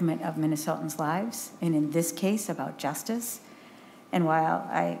improvement of Minnesotans' lives, and in this case, about justice. And while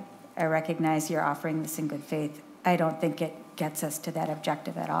I recognize you're offering this in good faith, I don't think it gets us to that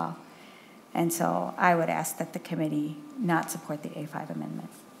objective at all. And so I would ask that the committee not support the A5 amendment.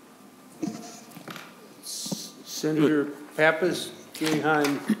 Senator Pappas,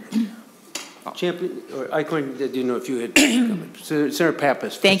 Draheim, Champion, or Eichhorn, did you know if you had comments? Senator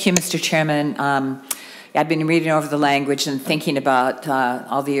Pappas. Thank you, Mr. Chairman. I've been reading over the language and thinking about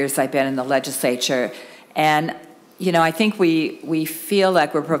all the years I've been in the legislature. And, you know, I think we feel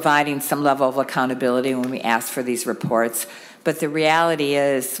like we're providing some level of accountability when we ask for these reports. But the reality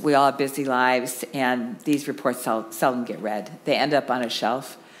is we all have busy lives, and these reports seldom get read. They end up on a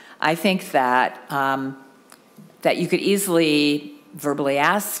shelf. I think that, that you could easily verbally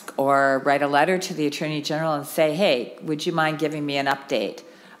ask or write a letter to the Attorney General and say, hey, would you mind giving me an update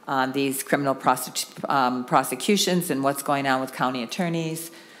on these criminal prosecutions and what's going on with county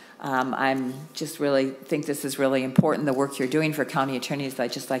attorneys? I'm just really think this is really important, the work you're doing for county attorneys.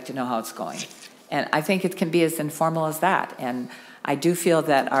 I'd just like to know how it's going. And I think it can be as informal as that. And I do feel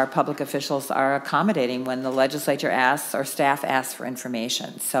that our public officials are accommodating when the legislature asks or staff asks for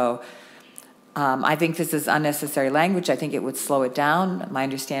information. So I think this is unnecessary language. I think it would slow it down. My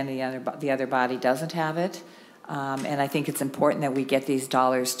understanding, the other body doesn't have it. And I think it's important that we get these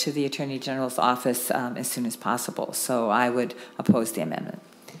dollars to the Attorney General's office as soon as possible. So I would oppose the amendment.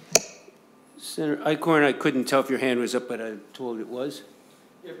 Senator Eichhorn, I couldn't tell if your hand was up, but I'm told it was.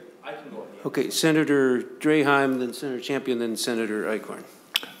 Yeah, I can go ahead. Okay, Senator Draheim, then Senator Champion, then Senator Eichhorn.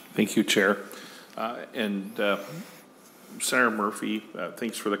 Thank you, Chair. Senator Murphy,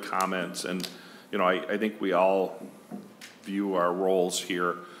 thanks for the comments. And, you know, I think we all view our roles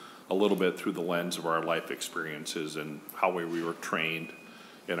here a little bit through the lens of our life experiences and how we were trained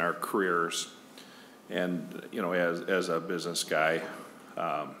in our careers. And, you know, as a business guy,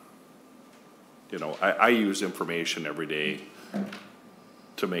 you know, I use information every day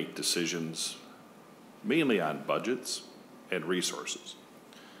to make decisions, mainly on budgets and resources.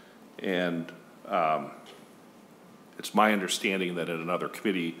 And it's my understanding that in another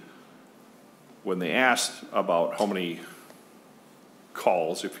committee, when they asked about how many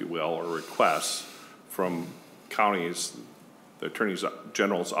calls, if you will, or requests from counties the Attorney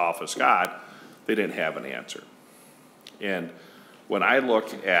General's office got, they didn't have an answer. And when I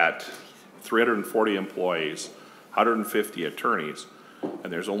look at 340 employees, 150 attorneys,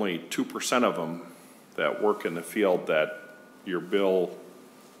 and there's only 2% of them that work in the field that your bill,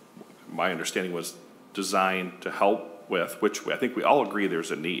 my understanding, was designed to help with, which I think we all agree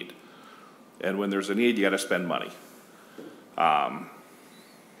there's a need. And when there's a need, you got to spend money.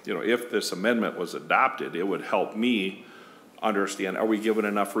 You know, if this amendment was adopted, it would help me understand, are we giving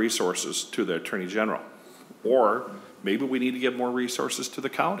enough resources to the Attorney General? Or maybe we need to give more resources to the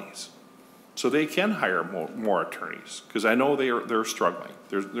counties so they can hire more attorneys, because I know they're struggling.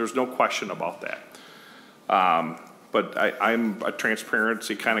 There's no question about that. But I'm a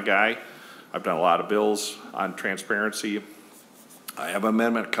transparency kind of guy. I've done a lot of bills on transparency. I have an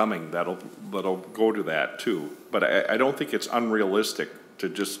amendment coming that'll go to that too. But I don't think it's unrealistic to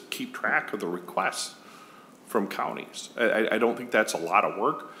just keep track of the requests from counties. I don't think that's a lot of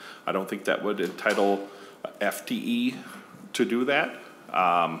work. I don't think that would entitle FTE to do that.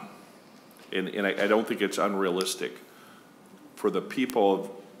 And I don't think it's unrealistic for the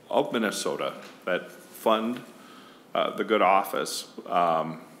people of Minnesota that fund the good office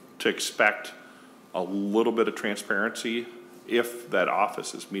to expect a little bit of transparency if that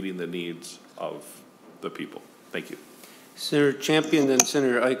office is meeting the needs of the people. Thank you. Senator Champion, then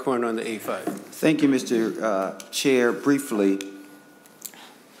Senator Eichhorn on the A5. Thank you, Mr. Chair. Briefly,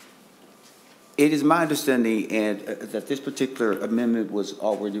 it is my understanding that this particular amendment was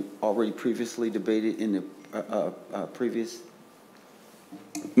already previously debated in the previous.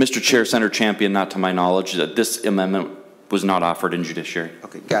 Mr. Chair, Senator Champion, not to my knowledge, that this amendment was not offered in judiciary.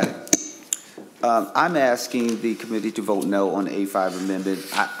 Okay, got it. I'm asking the committee to vote no on the A5 amendment.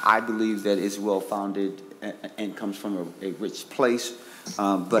 I believe that it's well-founded and comes from a rich place,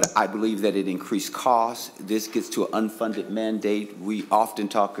 but I believe that it increased costs. This gets to an unfunded mandate. We often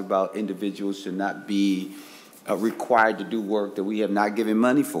talk about individuals should not be required to do work that we have not given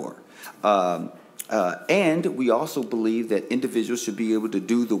money for. And we also believe that individuals should be able to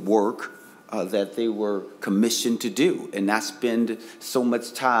do the work that they were commissioned to do and not spend so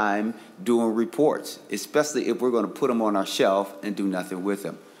much time doing reports, especially if we're going to put them on our shelf and do nothing with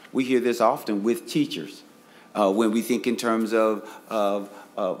them. We hear this often with teachers when we think in terms of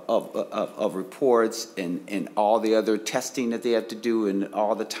reports and all the other testing that they have to do and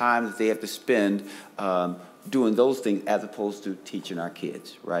all the time that they have to spend doing those things as opposed to teaching our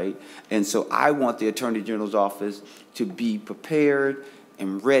kids, right? And so I want the Attorney General's office to be prepared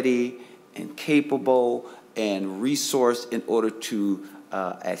and ready and capable and resourced in order to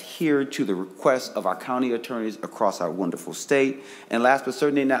adhere to the requests of our county attorneys across our wonderful state. And last but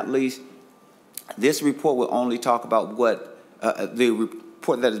certainly not least, this report will only talk about what the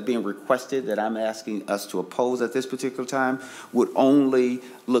report that is being requested that I'm asking us to oppose at this particular time would only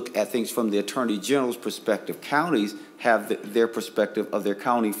look at things from the Attorney General's perspective. Counties have their perspective of their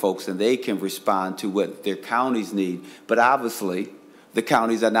county folks, and they can respond to what their counties need. But obviously, the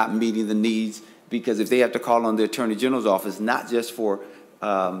counties are not meeting the needs, because if they have to call on the Attorney General's office, not just for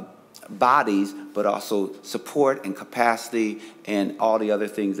bodies, but also support and capacity and all the other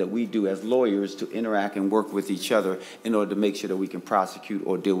things that we do as lawyers to interact and work with each other in order to make sure that we can prosecute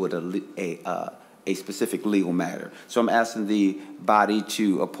or deal with a specific legal matter. So I'm asking the body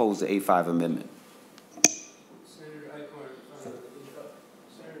to oppose the A5 amendment.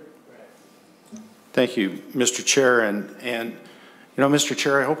 Thank you, Mr. Chair. And you know, Mr.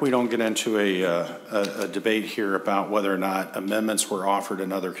 Chair, I hope we don't get into a debate here about whether or not amendments were offered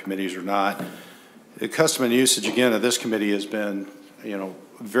in other committees or not. The custom and usage, again, of this committee has been, you know,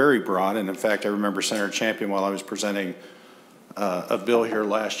 very broad. And in fact, I remember Senator Champion, while I was presenting a bill here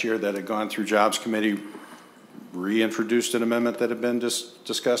last year that had gone through Jobs Committee, reintroduced an amendment that had been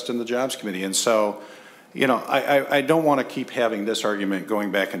discussed in the Jobs Committee. And so, you know, I don't want to keep having this argument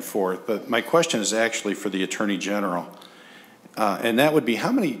going back and forth, but my question is actually for the Attorney General. And that would be,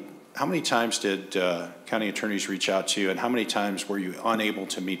 how many times did county attorneys reach out to you, and how many times were you unable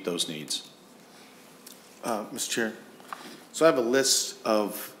to meet those needs? Mr. Chair, so I have a list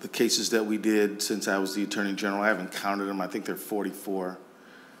of the cases that we did since I was the Attorney General. I haven't counted them. I think there are 44.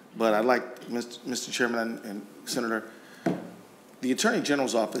 But I'd like, Mr. Chairman and Senator, the Attorney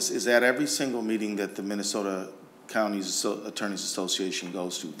General's office is at every single meeting that the Minnesota Counties Attorneys Association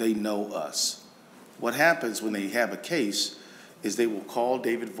goes to. They know us. What happens when they have a case is they will call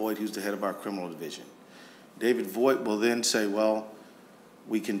David Voigt, who's the head of our criminal division. David Voigt will then say, well,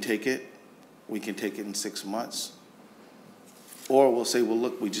 we can take it in 6 months. Or we'll say, well,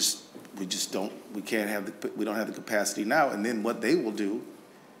 look, we don't have the capacity now. And then what they will do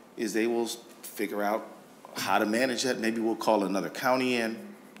is they will figure out how to manage that. Maybe we'll call another county in.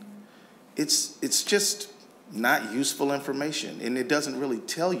 It's just not useful information, and it doesn't really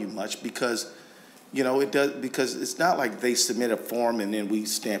tell you much because, you know, because it's not like they submit a form and then we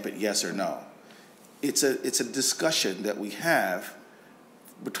stamp it yes or no. It's a discussion that we have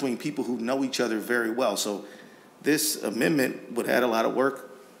between people who know each other very well. So this amendment would add a lot of work,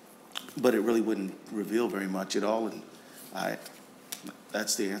 but it really wouldn't reveal very much at all. And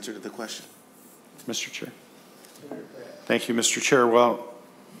that's the answer to the question. Mr. Chair. Thank you, Mr. Chair. Well,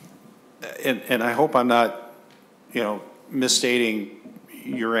 and I hope I'm not, you know, misstating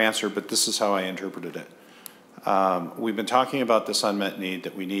your answer, but this is how I interpreted it. We've been talking about this unmet need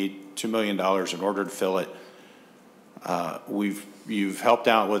that we need $2 million in order to fill it. You've helped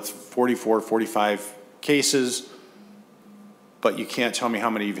out with 44, 45 cases, but you can't tell me how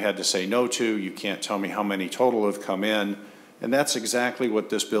many you've had to say no to. You can't tell me how many total have come in. And that's exactly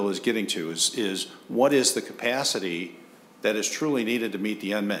what this bill is getting to, is what is the capacity that is truly needed to meet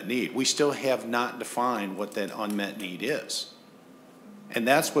the unmet need. We still have not defined what that unmet need is. And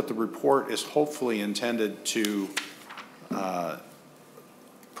that's what the report is hopefully intended to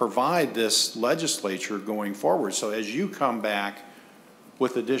provide this legislature going forward. So as you come back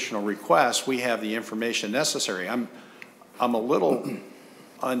with additional requests, we have the information necessary. I'm a little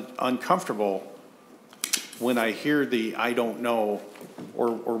uncomfortable when I hear the I don't know,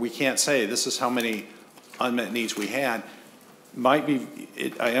 or we can't say this is how many unmet needs we had. Might be,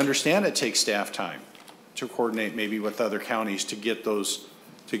 I understand it takes staff time to coordinate maybe with other counties to get those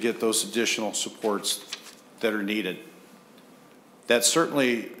additional supports that are needed. that's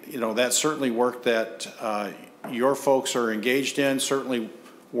certainly, that's certainly work that your folks are engaged in, certainly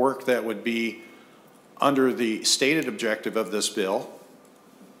work that would be under the stated objective of this bill.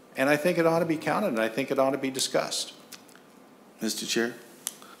 And I think it ought to be counted, and I think it ought to be discussed. Mr. Chair,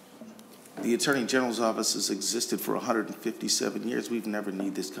 the Attorney General's office has existed for 157 years. We've never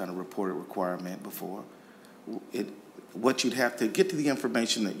needed this kind of reported requirement before. What you'd have to get to the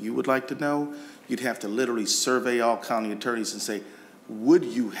information that you would like to know, you'd have to literally survey all county attorneys and say, would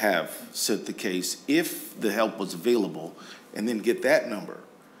you have set the case if the help was available, and then get that number.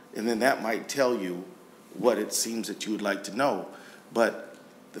 And then that might tell you what it seems that you would like to know. But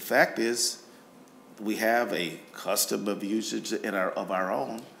the fact is, we have a custom of usage of our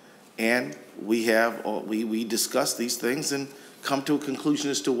own, and we discuss these things and come to a conclusion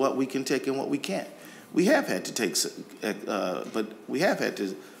as to what we can take and what we can't. We have had to take, but we have had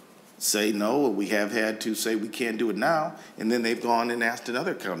to say no, or we have had to say we can't do it now, and then they've gone and asked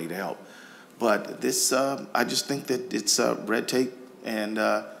another county to help. But this, I just think that it's red tape and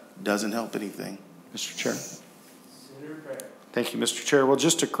doesn't help anything. Mr. Chair. Thank you, Mr. Chair. Well,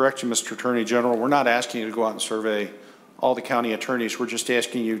 just to correct you, Mr. Attorney General, we're not asking you to go out and survey all the county attorneys. We're just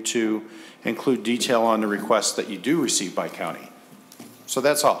asking you to include detail on the requests that you do receive by county. So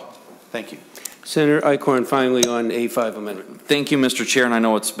that's all. Thank you. Senator Eichhorn, finally on A5 amendment. Thank you, Mr. Chair, and I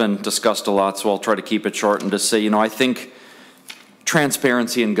know it's been discussed a lot, so I'll try to keep it short and just say, I think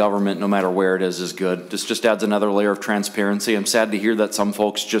transparency in government, no matter where it is good. This just adds another layer of transparency. I'm sad to hear that some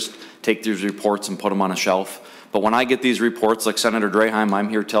folks just take these reports and put them on a shelf. But when I get these reports, like Senator Draheim, I'm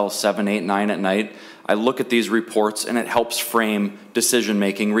here till 7, 8, 9 at night. I look at these reports and it helps frame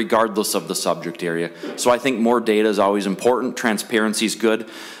decision-making regardless of the subject area. So I think more data is always important. Transparency is good.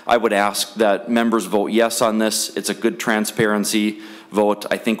 I would ask that members vote yes on this. It's a good transparency vote.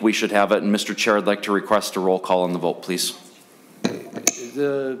 I think we should have it. And Mr. Chair, I'd like to request a roll call on the vote, please.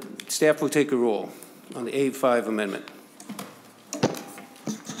 The staff will take a roll on the A5 amendment.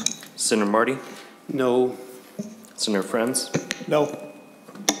 Senator Marty? No. Senator Friends? No.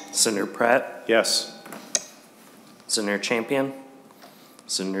 Senator Pratt? Yes. Senator Champion?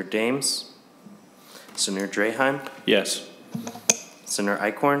 Senator Dames? Senator Draheim? Yes. Senator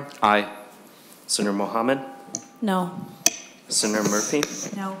Eichhorn? Aye. Senator Mohammed? No. Senator Murphy?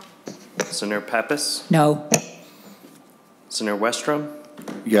 No. Senator Pappas? No. Senator Westrom?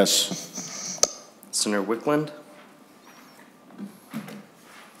 Yes. Senator Wickland?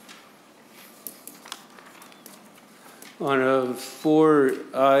 On 4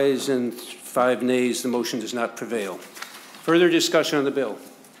 ayes and 5 nays, the motion does not prevail. Further discussion on the bill.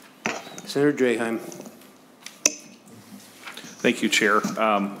 Senator Draheim. Thank you, Chair.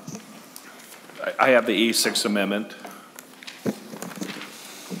 I have the A6 amendment.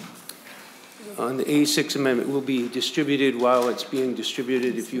 On the A6 amendment will be distributed. While it's being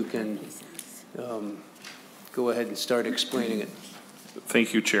distributed, if you can go ahead and start explaining it.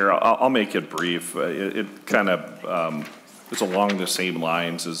 Thank you, Chair. I'll make it brief. It kind of is along the same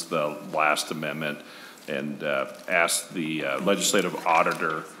lines as the last amendment, and ask the legislative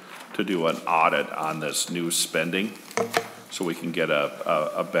auditor to do an audit on this new spending so we can get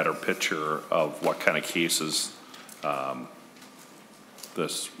a better picture of what kind of cases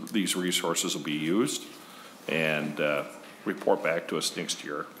these resources will be used, and report back to us next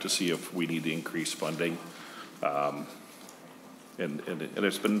year to see if we need to increase funding. And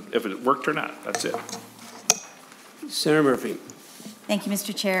it's been, if it worked or not. That's it. Senator Murphy. Thank you,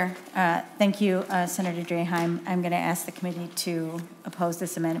 Mr. Chair. Thank you, Senator Draheim. I'm going to ask the committee to oppose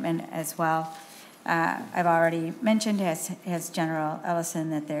this amendment as well. I've already mentioned, as General Ellison,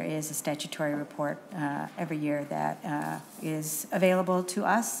 that there is a statutory report every year that is available to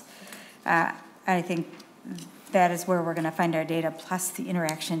us. I think that is where we're going to find our data, plus the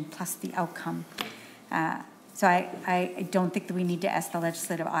interaction, plus the outcome. So I don't think that we need to ask the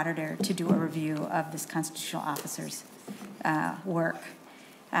legislative auditor to do a review of this constitutional officer's work.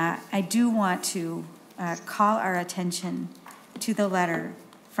 I do want to call our attention to the letter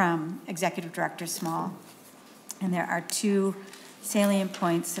from Executive Director Small. And there are 2 salient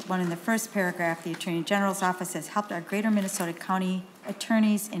points. One, in the first paragraph, the Attorney General's office has helped our greater Minnesota County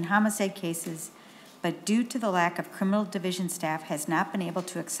attorneys in homicide cases, but due to the lack of criminal division staff, has not been able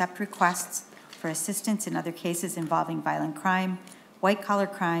to accept requests for assistance in other cases involving violent crime, white-collar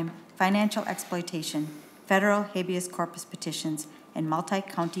crime, financial exploitation, federal habeas corpus petitions, and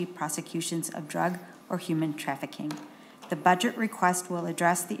multi-county prosecutions of drug or human trafficking. The budget request will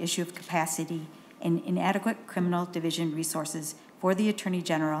address the issue of capacity and inadequate criminal division resources for the Attorney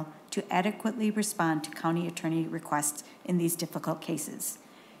General to adequately respond to county attorney requests in these difficult cases.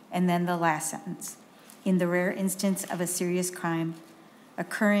 And then the last sentence. in the rare instance of a serious crime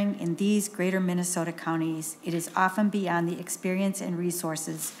occurring in these greater Minnesota counties, it is often beyond the experience and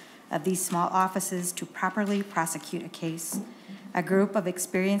resources of these small offices to properly prosecute a case. A group of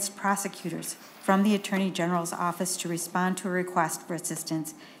experienced prosecutors from the Attorney General's office to respond to a request for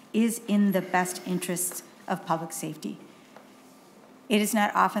assistance is in the best interests of public safety. It is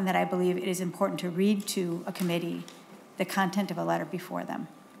not often that I believe it is important to read to a committee the content of a letter before them.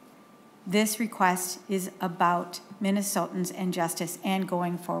 This request is about Minnesotans and justice and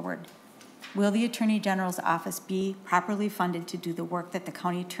going forward. Will the Attorney General's office be properly funded to do the work that the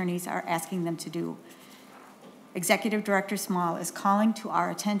county attorneys are asking them to do? Executive Director Small is calling to our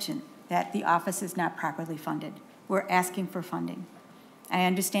attention that the office is not properly funded. We're asking for funding. I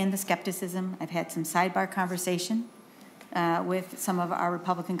understand the skepticism. I've had some sidebar conversation with some of our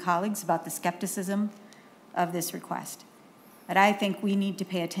Republican colleagues about the skepticism of this request. But I think we need to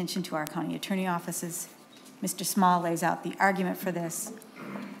pay attention to our county attorney offices. Mr. Small lays out the argument for this.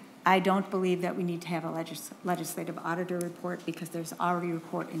 I don't believe that we need to have a legislative auditor report because there's already a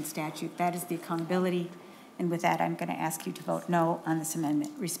report in statute. That is the accountability. And with that, I'm going to ask you to vote no on this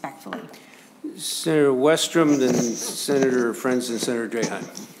amendment, respectfully. Senator Westrom, then Senator Friends, and Senator Draheim.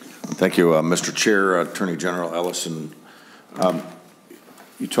 Thank you, Mr. Chair, Attorney General Ellison.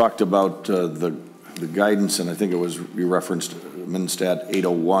 You talked about the guidance, and I think it was, you referenced MnStat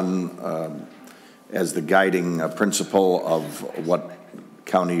 801 as the guiding principle of what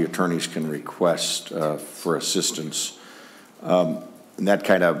county attorneys can request for assistance. And that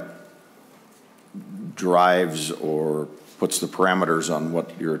kind of drives or puts the parameters on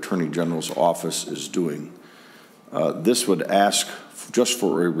what your Attorney General's office is doing. This would ask just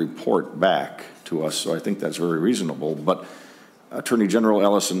for a report back to us, so I think that's very reasonable. But Attorney General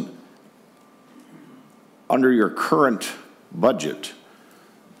Ellison, under your current budget,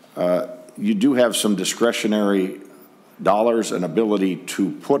 you do have some discretionary dollars and ability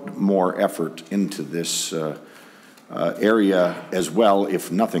to put more effort into this area as well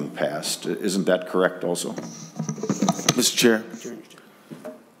if nothing passed. Isn't that correct also? Mr.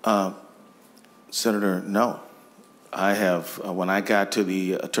 Chair, Senator, no. I have, when I got to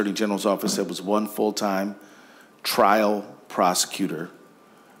the Attorney General's office, there was one full-time trial prosecutor.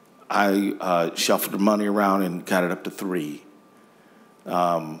 I shuffled the money around and got it up to 3.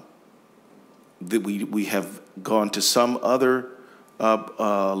 We have gone to some other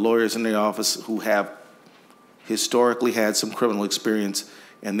lawyers in the office who have historically had some criminal experience,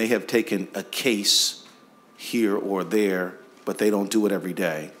 and they have taken a case here or there, but they don't do it every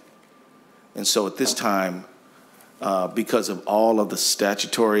day. And so at this time, because of all of the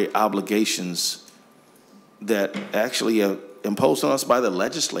statutory obligations that actually are imposed on us by the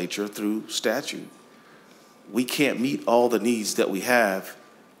legislature through statute, we can't meet all the needs that we have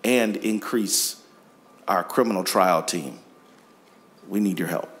and increase our criminal trial team. We need your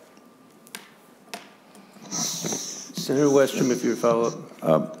help. Senator Westrom, if you follow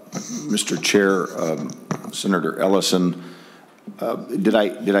up. Mr. Chair, Senator Ellison, did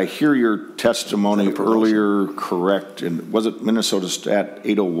I hear your testimony earlier correct? And was it Minnesota Stat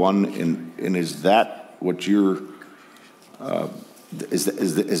 801? And is that what you're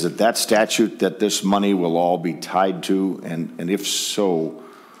is it that statute that this money will all be tied to? And if so,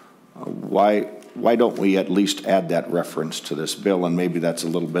 why don't we at least add that reference to this bill? And maybe that's a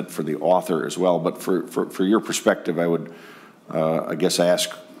little bit for the author as well. But for your perspective, I would, I guess,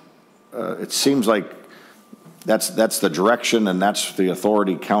 ask. It seems like that's the direction, and that's the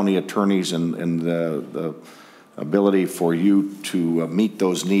authority, county attorneys, and the ability for you to meet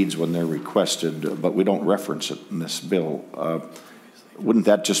those needs when they're requested. But we don't reference it in this bill. Wouldn't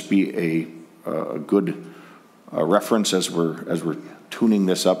that just be a good reference as we're tuning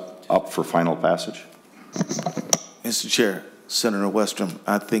this up for final passage? Mr. Chair, Senator Westrom,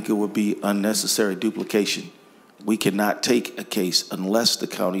 I think it would be unnecessary duplication. We cannot take a case unless the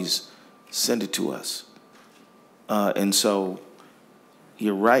counties send it to us. And so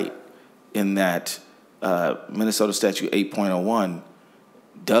you're right in that Minnesota Statute 8.01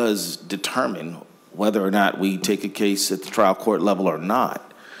 does determine whether or not we take a case at the trial court level or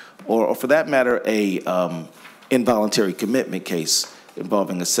not, or for that matter, a involuntary commitment case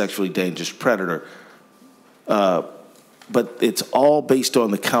involving a sexually dangerous predator. But it's all based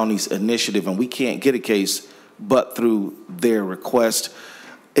on the county's initiative, and we can't get a case but through their request,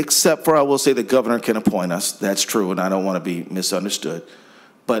 except for, I will say, the governor can appoint us. That's true, and I don't want to be misunderstood.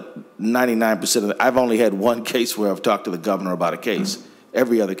 But 99% of I've only had one case where I've talked to the governor about a case.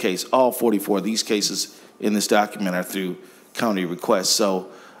 Every other case, all 44 of these cases in this document are through county requests. So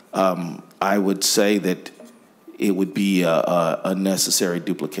I would say that it would be a necessary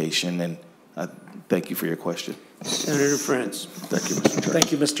duplication, and thank you for your question. Senator Friends. Thank you, Mr. Chair.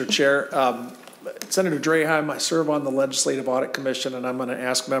 Thank you, Mr. Chair. Senator Draheim, I serve on the Legislative Audit Commission, and I'm going to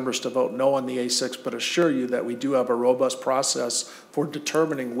ask members to vote no on the A6, but assure you that we do have a robust process for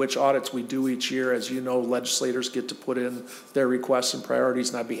determining which audits we do each year. As you know, legislators get to put in their requests and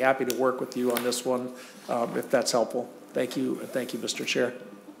priorities, and I'd be happy to work with you on this one if that's helpful. Thank you, and thank you, Mr. Chair.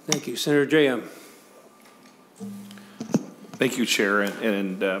 Thank you. Senator Draheim. Thank you, Chair,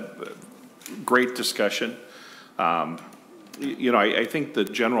 and great discussion. You know, I think the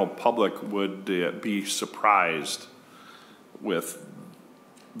general public would be surprised with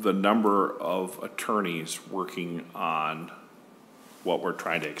the number of attorneys working on what we're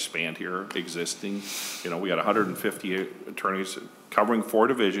trying to expand here, existing. You know, we got 150 attorneys covering 4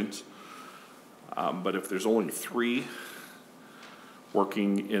 divisions, but if there's only 3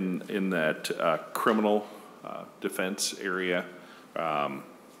 working in that criminal defense area,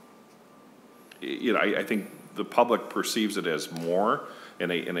 you know, I think the public perceives it as more,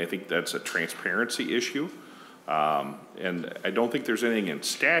 and I think that's a transparency issue. And I don't think there's anything in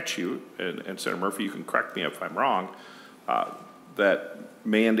statute, and Senator Murphy, you can correct me if I'm wrong, that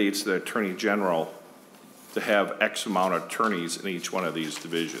mandates the Attorney General to have X amount of attorneys in each one of these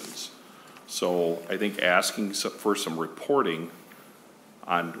divisions. So I think asking for some reporting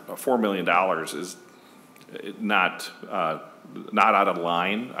on $4 million is not out of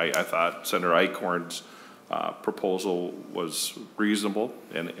line. I thought Senator Eichhorn's proposal was reasonable,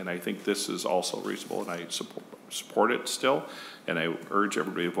 and I think this is also reasonable, and I support it still, and I urge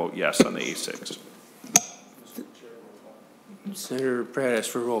everybody to vote yes on the A6. Senator Pratt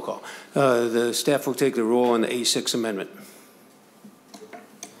asked for a roll call. The staff will take the roll on the A6 amendment.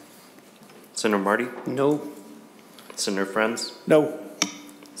 Senator Marty? No. Senator Friends? No.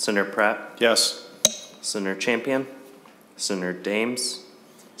 Senator Pratt? Yes. Senator Champion? Senator Dames?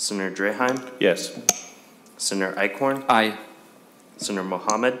 Senator Draheim? Yes. Senator Eichhorn? Aye. Senator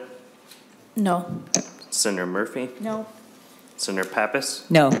Mohammed? No. Senator Murphy? No. Senator Pappas?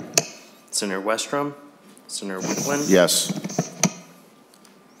 No. Senator Westrom? Senator Wickland? Yes.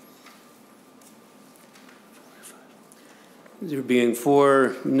 There being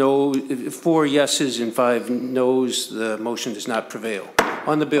 4 yeses and 5 noes, the motion does not prevail.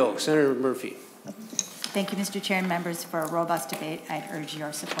 On the bill, Senator Murphy. Thank you, Mr. Chair and members, for a robust debate. I'd urge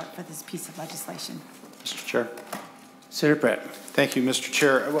your support for this piece of legislation. Mr. Chair. Senator Pratt. Thank you, Mr.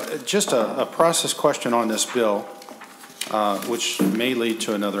 Chair. Just a process question on this bill, which may lead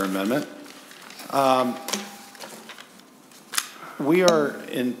to another amendment. We are,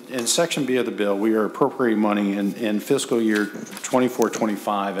 in Section B of the bill, we are appropriating money in fiscal year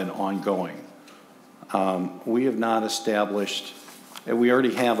 24-25 and ongoing. We have not established, we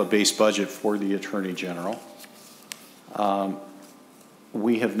already have a base budget for the Attorney General.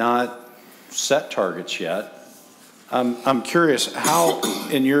 We have not set targets yet. I'm curious, how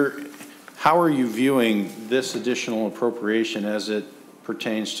are you viewing this additional appropriation as it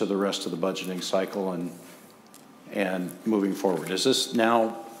pertains to the rest of the budgeting cycle and moving forward? Is this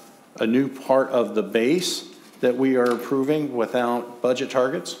now a new part of the base that we are approving without budget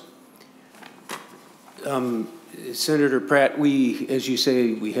targets? Senator Pratt, as you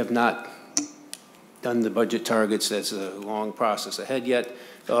say, we have not done the budget targets. That's a long process ahead yet.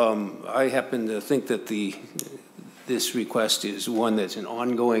 I happen to think that this request is one that's an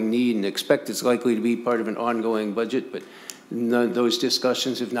ongoing need and expect it's likely to be part of an ongoing budget, but those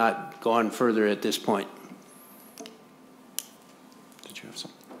discussions have not gone further at this point. Did you have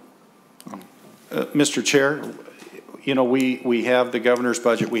something? Mr. Chair, you know, we have the governor's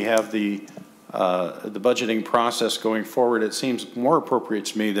budget, we have the budgeting process going forward. It seems more appropriate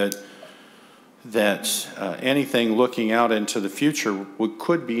to me that anything looking out into the future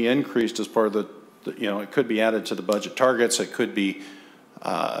could be increased as part of the, you know, it could be added to the budget targets. It could be,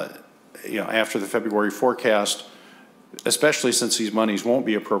 you know, after the February forecast, especially since these monies won't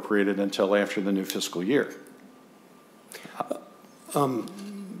be appropriated until after the new fiscal year.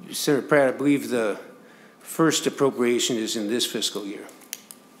 Senator Pratt, I believe the first appropriation is in this fiscal year.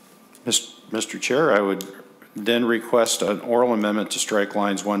 Mr. Chair, I would then request an oral amendment to strike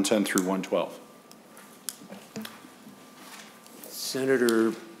lines 110 through 112.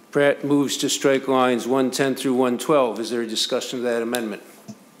 Senator Pratt moves to strike lines 110 through 112. Is there a discussion of that amendment?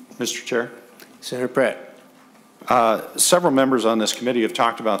 Mr. Chair. Senator Pratt. Several members on this committee have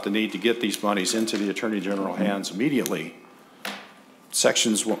talked about the need to get these monies into the Attorney General hands immediately.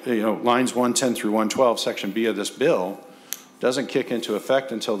 Sections, you know, lines 110 through 112, Section B of this bill, doesn't kick into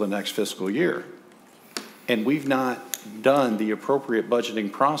effect until the next fiscal year. And we've not done the appropriate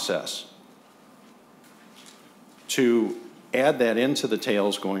budgeting process to add that into the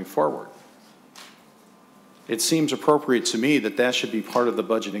tails going forward. it seems appropriate to me that that should be part of the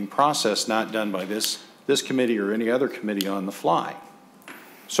budgeting process, not done by this committee or any other committee on the fly.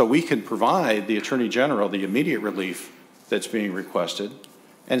 So we can provide the Attorney General the immediate relief that's being requested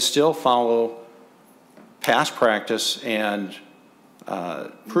and still follow past practice and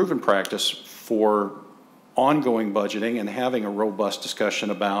proven practice for ongoing budgeting and having a robust discussion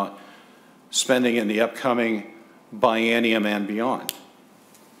about spending in the upcoming biennium and beyond.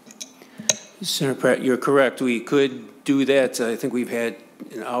 Senator Pratt, you're correct. We could do that. I think we've had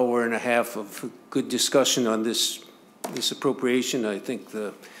an hour and a half of good discussion on this appropriation.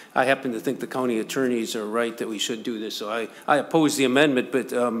 I happen to think the county attorneys are right that we should do this. So I oppose the amendment,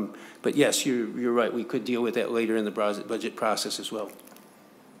 but yes, you're right. We could deal with that later in the budget process as well.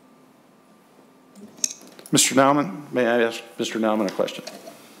 Mr. Naumann, may I ask Mr. Naumann a question?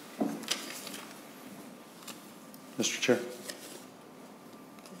 Mr. Chair.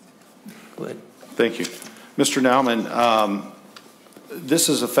 Go ahead. Thank you. Mr. Naumann, this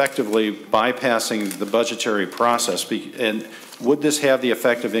is effectively bypassing the budgetary process. And would this have the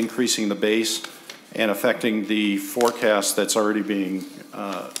effect of increasing the base and affecting the forecast that's already being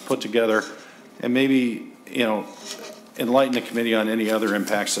put together? And maybe, you know, enlighten the committee on any other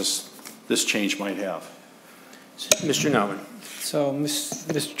impacts this change might have. Mr. Naumann. So,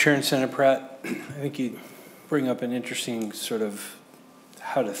 Mr. Chair and Senator Pratt, I think you bring up an interesting sort of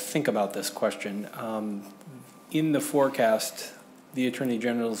how to think about this question. In the forecast, the Attorney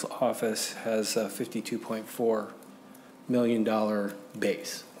General's office has a $52.4 million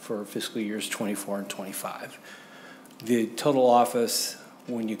base for fiscal years 24 and 25. The total office,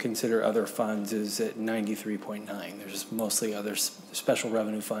 when you consider other funds, is at 93.9. There's mostly other special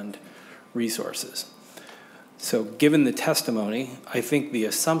revenue fund resources. So given the testimony, I think the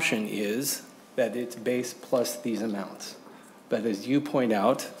assumption is that it's base plus these amounts. But as you point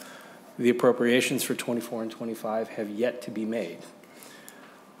out, the appropriations for 24 and 25 have yet to be made.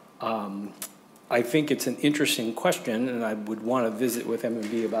 I think it's an interesting question, and I would want to visit with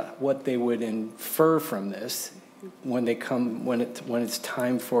M&B about what they would infer from this when it's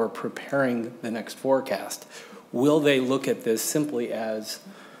time for preparing the next forecast. Will they look at this simply as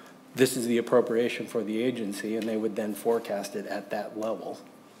this is the appropriation for the agency, and they would then forecast it at that level?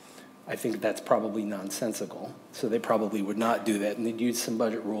 I think that's probably nonsensical. So they probably would not do that, and they'd use some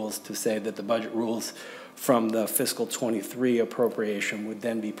budget rules to say that the budget rules from the fiscal 23 appropriation would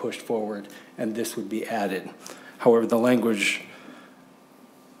then be pushed forward, and this would be added. However, the language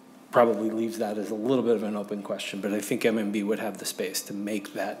probably leaves that as a little bit of an open question, but I think MMB would have the space to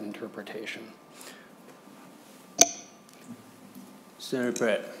make that interpretation. Senator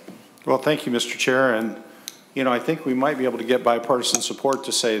Pratt. Well, thank you, Mr. Chair. And, you know, I think we might be able to get bipartisan support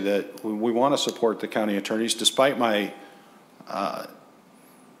to say that we want to support the county attorneys, despite my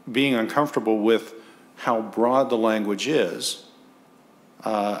being uncomfortable with how broad the language is.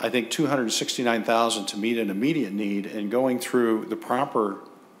 I think $269,000 to meet an immediate need, and going through the proper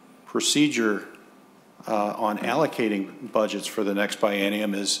procedure on allocating budgets for the next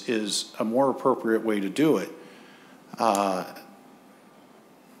biennium is a more appropriate way to do it.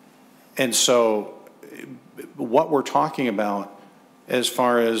 And so what we're talking about as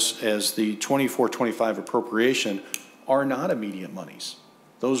far as the 24-25 appropriation are not immediate monies.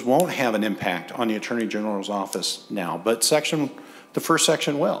 Those won't have an impact on the Attorney General's office now, but the first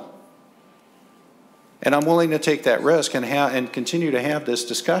section will. And I'm willing to take that risk and continue to have this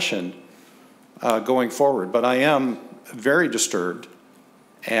discussion going forward. But I am very disturbed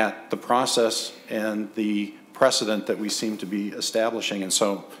at the process and the precedent that we seem to be establishing. And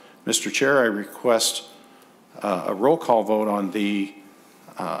so, Mr. Chair, I request a roll call vote on the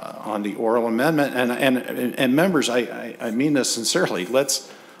oral amendment. And members, I mean this sincerely. Let's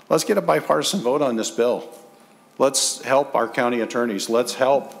get a bipartisan vote on this bill. Let's help our county attorneys. Let's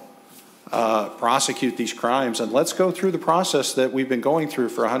help prosecute these crimes, and let's go through the process that we've been going through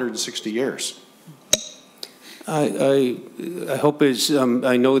for 160 years. I hope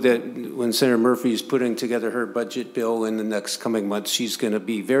I know that when Senator Murphy is putting together her budget bill in the next coming months, she's going to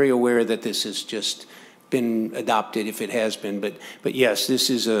be very aware that this has just been adopted, if it has been. But yes, this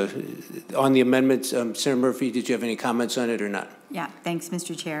is on the amendments. Senator Murphy, did you have any comments on it or not? Yeah, thanks,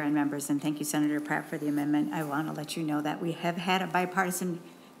 Mr. Chair and members, and thank you, Senator Pratt, for the amendment. I want to let you know that we have had a bipartisan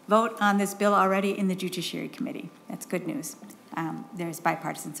vote on this bill already in the Judiciary Committee. That's good news. There's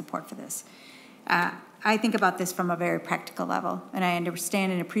bipartisan support for this. I think about this from a very practical level, and I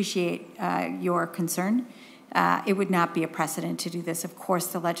understand and appreciate your concern. It would not be a precedent to do this. Of course,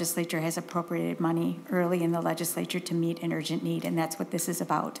 the legislature has appropriated money early in the legislature to meet an urgent need, and that's what this is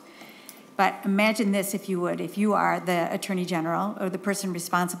about. But imagine this, if you would, if you are the Attorney General or the person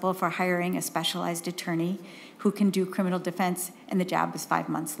responsible for hiring a specialized attorney who can do criminal defense, and the job is 5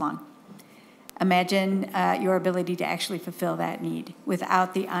 months long. Imagine your ability to actually fulfill that need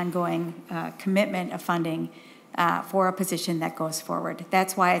without the ongoing commitment of funding for a position that goes forward.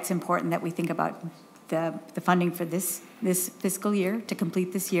 That's why it's important that we think about the funding for this fiscal year, to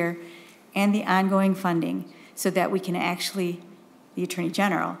complete this year, and the ongoing funding, so that we can actually, the Attorney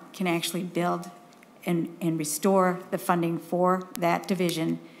General can actually build and restore the funding for that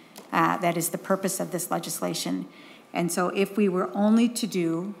division. That is the purpose of this legislation. And so if we were only to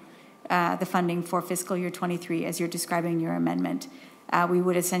do the funding for fiscal year 23, as you're describing in your amendment, we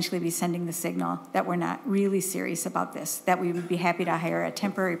would essentially be sending the signal that we're not really serious about this, that we would be happy to hire a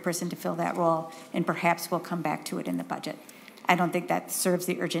temporary person to fill that role, and perhaps we'll come back to it in the budget. I don't think that serves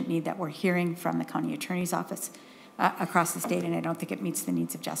the urgent need that we're hearing from the county attorney's office across the state, and I don't think it meets the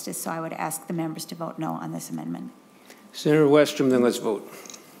needs of justice. So I would ask the members to vote no on this amendment. Senator Westrom, then let's vote.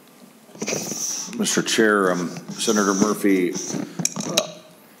 Mr. Chair, Senator Murphy,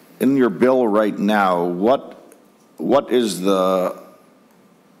 in your bill right now, what is the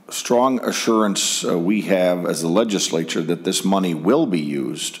strong assurance we have as the legislature that this money will be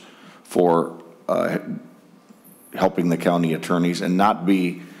used for helping the county attorneys and not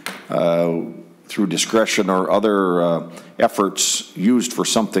be through discretion or other efforts used for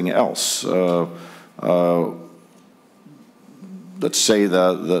something else? Let's say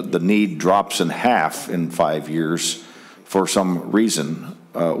the need drops in half in 5 years for some reason.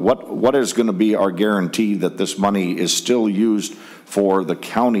 What is going to be our guarantee that this money is still used for the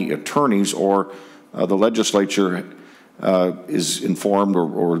county attorneys, or the legislature is informed,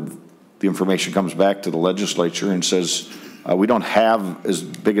 or the information comes back to the legislature and says, we don't have as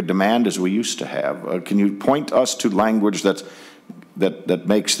big a demand as we used to have? Can you point us to language that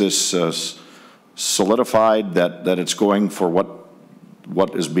makes this solidified, that it's going for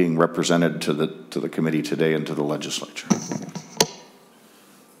what is being represented to the committee today and to the legislature?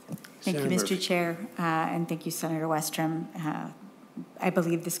 Thank you, Mr. Chair, and thank you, Senator Westrom. I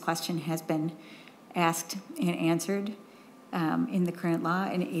believe this question has been asked and answered in the current law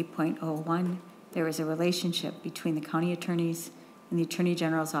in 8.01. There is a relationship between the county attorneys and the Attorney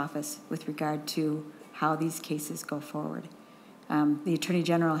General's office with regard to how these cases go forward. The Attorney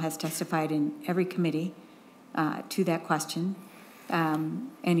General has testified in every committee to that question,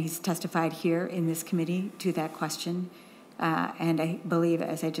 and he's testified here in this committee to that question. And I believe,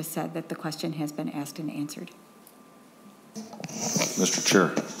 as I just said, that the question has been asked and answered. Mr.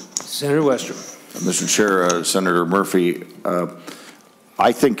 Chair. Senator Westrom. Mr. Chair, Senator Murphy,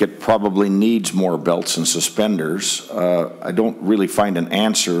 I think it probably needs more belts and suspenders. I don't really find an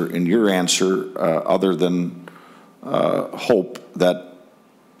answer in your answer other than hope that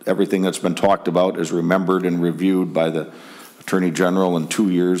everything that's been talked about is remembered and reviewed by the Attorney General in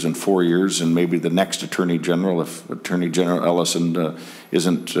 2 years and 4 years, and maybe the next Attorney General, if Attorney General Ellison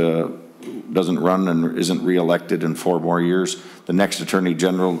doesn't run and isn't reelected in 4 more years, the next Attorney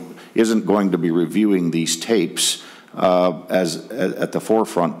General isn't going to be reviewing these tapes at the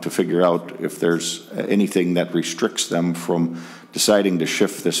forefront to figure out if there's anything that restricts them from deciding to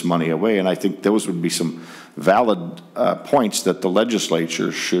shift this money away. And I think those would be some valid points that the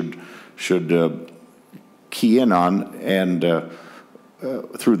legislature should key in on, and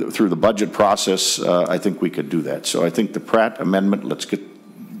through the budget process, I think we could do that. So I think the Pratt amendment, let's get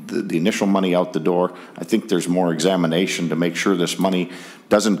the initial money out the door. I think there's more examination to make sure this money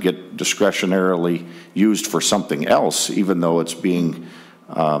doesn't get discretionarily used for something else, even though it's being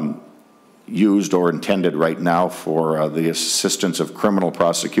used or intended right now for the assistance of criminal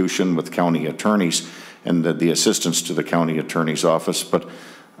prosecution with county attorneys and the assistance to the county attorney's office. But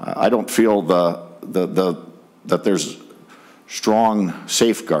I don't feel that there's strong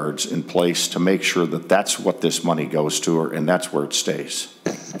safeguards in place to make sure that that's what this money goes to, and that's where it stays.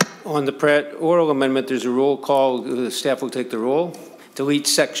 On the Pratt oral amendment, there's a roll call. The staff will take the roll. Delete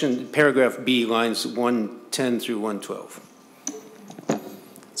paragraph B, lines 110 through 112.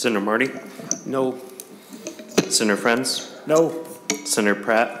 Senator Marty? No. Senator Friends? No. Senator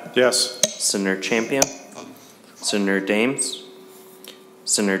Pratt? Yes. Senator Champion? Senator Dames?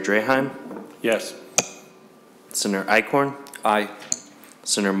 Senator Draheim? Yes. Senator Eichhorn? Aye.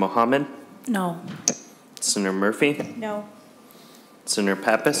 Senator Mohammed? No. Senator Murphy? No. Senator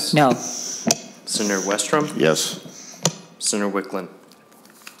Pappas? No. Senator Westrom? Yes. Senator Wickland?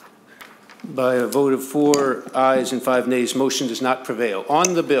 By a vote of 4 ayes and 5 nays, motion does not prevail.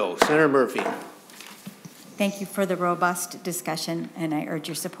 On the bill, Senator Murphy. Thank you for the robust discussion, and I urge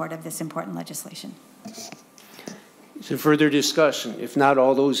your support of this important legislation. Is there further discussion? If not,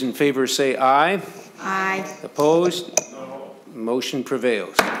 all those in favor say aye. Aye. Opposed? No. Motion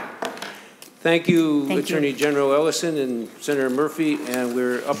prevails. Thank you, Attorney General Ellison and Senator Murphy, and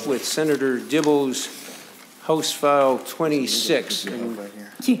we're up with Senator Dibble's House File 26.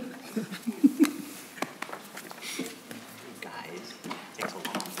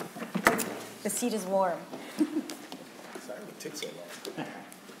 The seat is warm.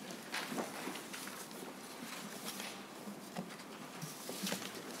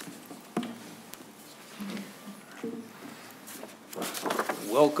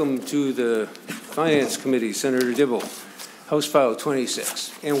 Welcome to the Finance Committee, Senator Dibble, House File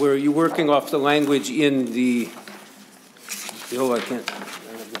 26. And were you working off the language in the bill? I have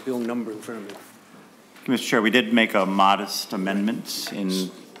the bill number in front of me. Mr. Chair, we did make a modest amendment in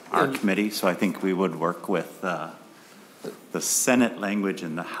our committee, so I think we would work with the Senate language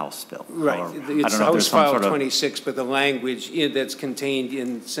in the House bill. Right. It's House File 26, but the language that's contained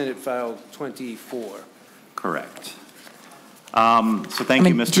in Senate File 24. Correct. So thank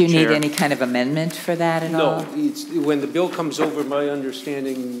you, Mr. Chair. Do you need any kind of amendment for that at all? No. When the bill comes over, my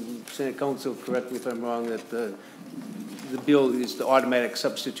understanding, Senate Counsel, correct me if I'm wrong, that the bill is the automatic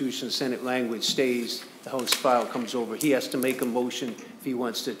substitution. Senate language stays. The House file comes over. He has to make a motion if he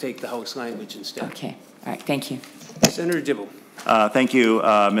wants to take the House language instead. Okay. All right. Thank you. Senator Dibble. Thank you,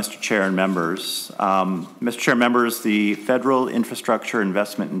 Mr. Chair and members. Mr. Chair, members, the Federal Infrastructure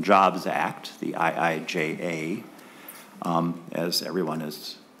Investment and Jobs Act, the IIJA, as everyone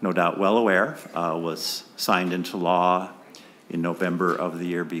is no doubt well aware, was signed into law in November of the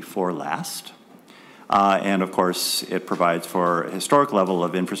year before last. And of course, it provides for a historic level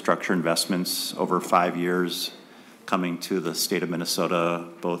of infrastructure investments over 5 years coming to the state of Minnesota,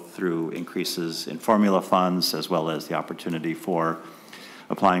 both through increases in formula funds as well as the opportunity for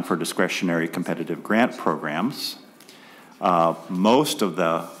applying for discretionary competitive grant programs. Most of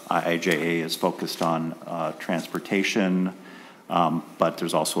the IIJA is focused on transportation, but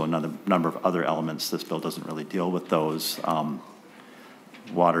there's also another number of other elements. This bill doesn't really deal with those.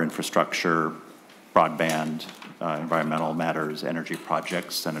 Water infrastructure, broadband, environmental matters, energy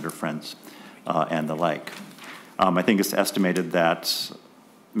projects, senator friends, and the like. I think it's estimated that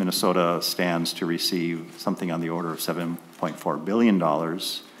Minnesota stands to receive something on the order of $7.4 billion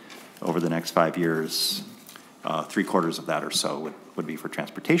over the next 5 years. 3/4 of that or so would be for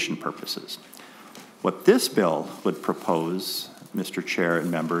transportation purposes. What this bill would propose, Mr. Chair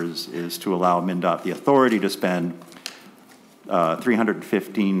and members, is to allow MnDOT the authority to spend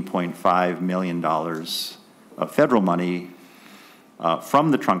 $315.5 million of federal money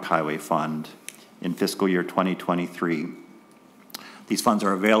from the Trunk Highway Fund in fiscal year 2023. These funds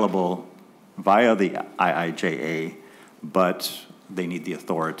are available via the IIJA, but they need the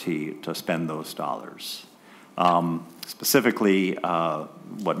authority to spend those dollars. Specifically,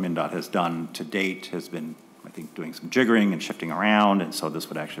 what MnDOT has done to date has been, I think, doing some jiggering and shifting around, and so this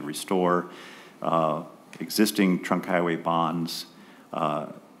would actually restore existing trunk highway bonds,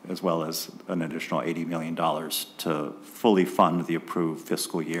 as well as an additional $80 million to fully fund the approved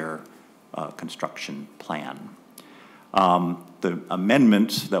fiscal year construction plan. The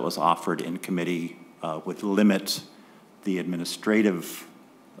amendment that was offered in committee would limit the administrative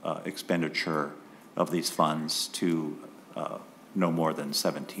expenditure of these funds to no more than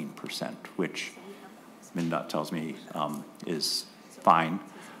 17%, which MnDOT tells me is fine.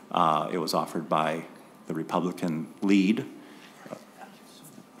 It was offered by the Republican lead,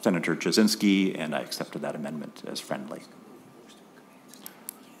 Senator Jasinski, and I accepted that amendment as friendly.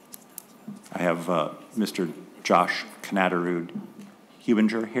 I have Mr. Josh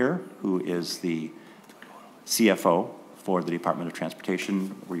Knaderud-Hubinger here, who is the CFO for the Department of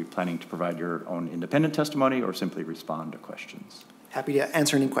Transportation. Were you planning to provide your own independent testimony or simply respond to questions? Happy to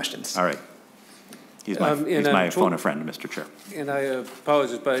answer any questions. All right. He's my phone a friend, Mr. Chair. And I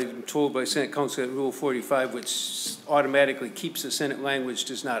apologize, but I'm told by Senate Counsel that Rule 45, which automatically keeps the Senate language,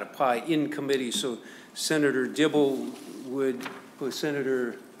 does not apply in committee. So Senator Dibble would, with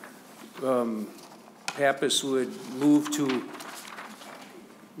Senator Pappas would move to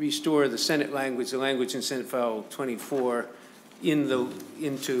restore the Senate language, the language in Senate File 24,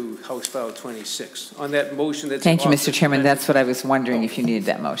 into House File 26. On that motion that's Thank you, Mr. Chairman. That's what I was wondering, if you needed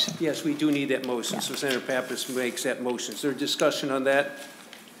that motion. Yes, we do need that motion. Yeah. So Senator Pappas makes that motion. Is there discussion on that?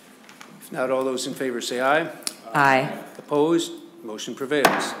 If not, all those in favor say aye. Aye. Opposed? Motion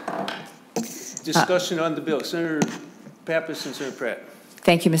prevails. Discussion on the bill. Senator Pappas and Senator Pratt.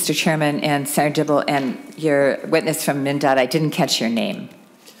 Thank you, Mr. Chairman, and Senator Dibble, and your witness from MnDOT. I didn't catch your name.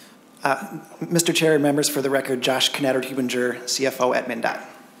 Mr. Chair and members, for the record, Josh Knaderud-Hubinger, CFO at MnDOT.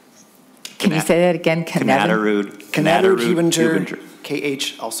 Can you say that again? Knaderud. Hubinger.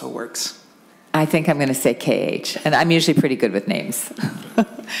 KH also works. I think I'm going to say KH, and I'm usually pretty good with names.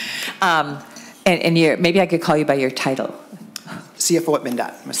 And maybe I could call you by your title. CFO at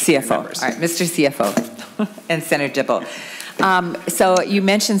MnDOT. CFO. All right, Mr. CFO and Senator Dibble. So you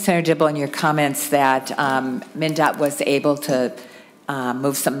mentioned, Senator Dibble, in your comments that MnDOT was able to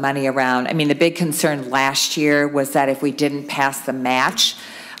move some money around. I mean, the big concern last year was that if we didn't pass the match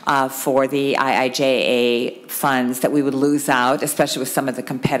for the IIJA funds, that we would lose out, especially with some of the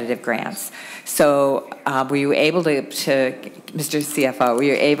competitive grants. So were you able to, Mr. CFO, were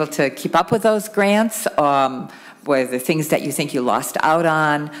you able to keep up with those grants? Were there things that you think you lost out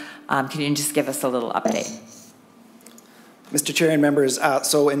on? Can you just give us a little update? Mr. Chair and members,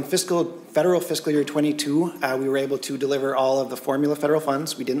 so in federal fiscal year 22, we were able to deliver all of the formula federal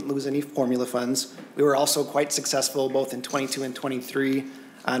funds. We didn't lose any formula funds. We were also quite successful both in 22 and 23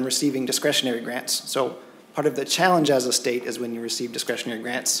 on receiving discretionary grants. So part of the challenge as a state is when you receive discretionary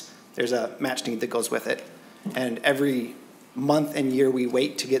grants, there's a match need that goes with it. And every month and year we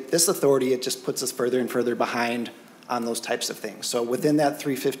wait to get this authority, it just puts us further and further behind on those types of things. So within that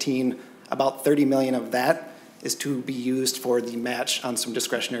 315, about 30 million of that is to be used for the match on some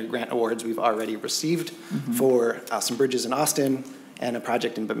discretionary grant awards we've already received for some bridges in Austin and a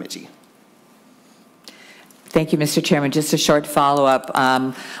project in Bemidji. Thank you, Mr. Chairman. Just a short follow-up.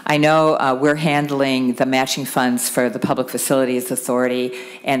 I know we're handling the matching funds for the Public Facilities Authority,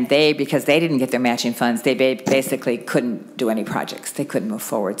 and because they didn't get their matching funds, they basically couldn't do any projects. They couldn't move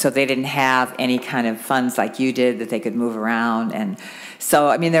forward. So they didn't have any kind of funds like you did that they could move around. And so,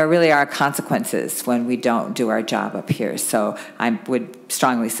 I mean, there really are consequences when we don't do our job up here. So I would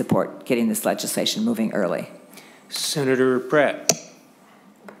strongly support getting this legislation moving early. Senator Pratt.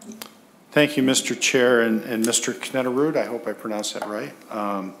 Thank you, Mr. Chair, and Mr. Knaderud. I hope I pronounced that right.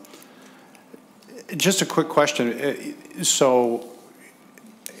 Just a quick question. So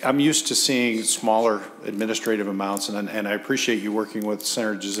I'm used to seeing smaller administrative amounts, and I appreciate you working with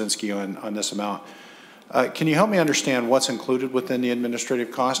Senator Jasinski on this amount. Can you help me understand what's included within the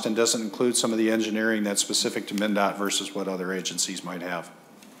administrative cost, and does it include some of the engineering that's specific to MnDOT versus what other agencies might have?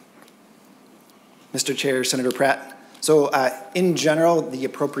 Mr. Chair, Senator Pratt. So in general, the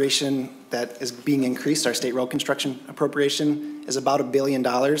appropriation that is being increased, our state road construction appropriation, is about $1 billion,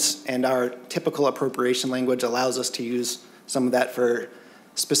 and our typical appropriation language allows us to use some of that for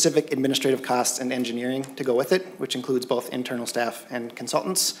specific administrative costs and engineering to go with it, which includes both internal staff and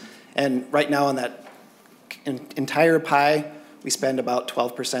consultants. And right now on that entire pie, we spend about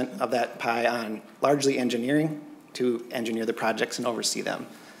 12% of that pie on largely engineering to engineer the projects and oversee them.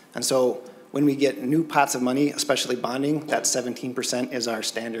 And so when we get new pots of money, especially bonding, that 17% is our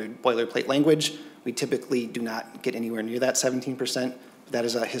standard boilerplate language. We typically do not get anywhere near that 17%. That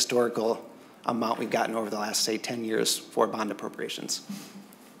is a historical amount we've gotten over the last, say, 10 years for bond appropriations.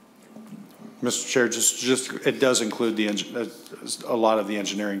 Mr. Chair, just it does include a lot of the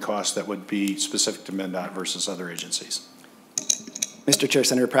engineering costs that would be specific to MnDOT versus other agencies. Mr. Chair,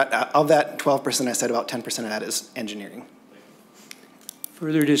 Senator Pratt, of that 12%, I said about 10% of that is engineering.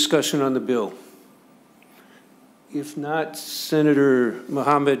 Further discussion on the bill? If not, Senator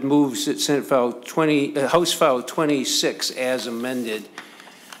Mohammed moves that Senate File 20, House File 26 as amended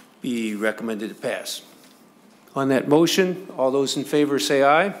be recommended to pass. On that motion, all those in favor say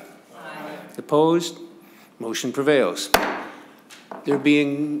aye. Aye. Opposed? Motion prevails. There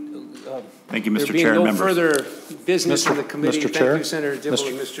being thank you, Mr. there being Chair, no members. further business in the committee. Mr. Thank Chair? you, Senator Dibble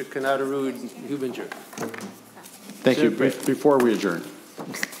and Mr. Knaderud Hubinger. Thank you. Before we adjourn.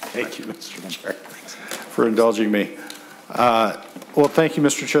 Thank you, Mr. Chair, for indulging me. Well, thank you,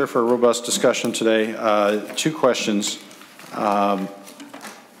 Mr. Chair, for a robust discussion today. Two questions. You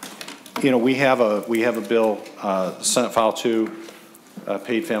know, we have a bill, Senate File 2,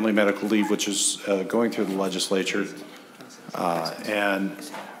 paid family medical leave, which is going through the legislature. And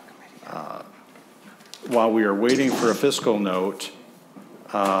while we are waiting for a fiscal note,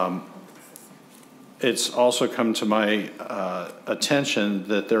 it's also come to my attention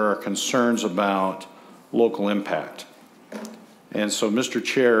that there are concerns about local impact. And so, Mr.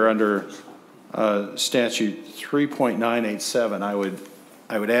 Chair, under statute 3.987,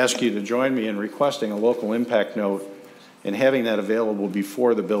 I would ask you to join me in requesting a local impact note and having that available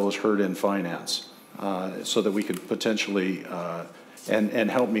before the bill is heard in finance, so that we could potentially,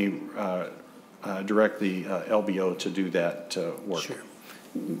 and help me direct the LBO to do that work. Sure.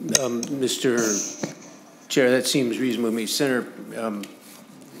 Mr. Chair, that seems reasonable to me. Senator,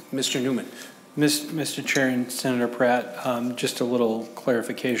 Mr. Newman. Mr. Chair and Senator Pratt, just a little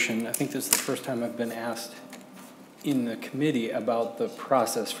clarification. I think this is the first time I've been asked in the committee about the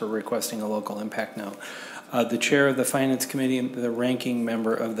process for requesting a local impact note. The chair of the Finance Committee and the ranking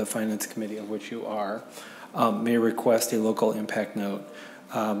member of the Finance Committee, of which you are, may request a local impact note.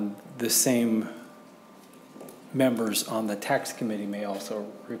 The same members on the Tax Committee may also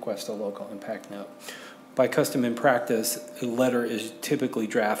request a local impact note. By custom and practice, a letter is typically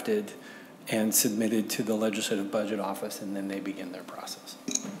drafted and submitted to the Legislative Budget Office, and then they begin their process.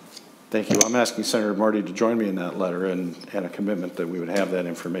 Thank you. I'm asking Senator Marty to join me in that letter and a commitment that we would have that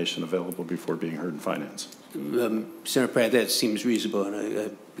information available before being heard in Finance. Senator Pratt, that seems reasonable, and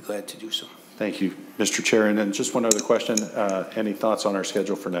I'd be glad to do so. Thank you, Mr. Chair. And then just one other question. Any thoughts on our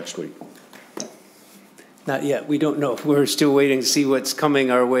schedule for next week? Not yet. We don't know. We're still waiting to see what's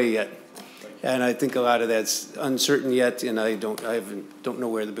coming our way yet. And I think a lot of that's uncertain yet, and I don't know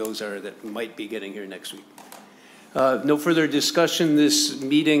where the bills are that might be getting here next week. No further discussion. This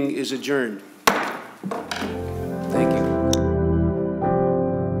meeting is adjourned.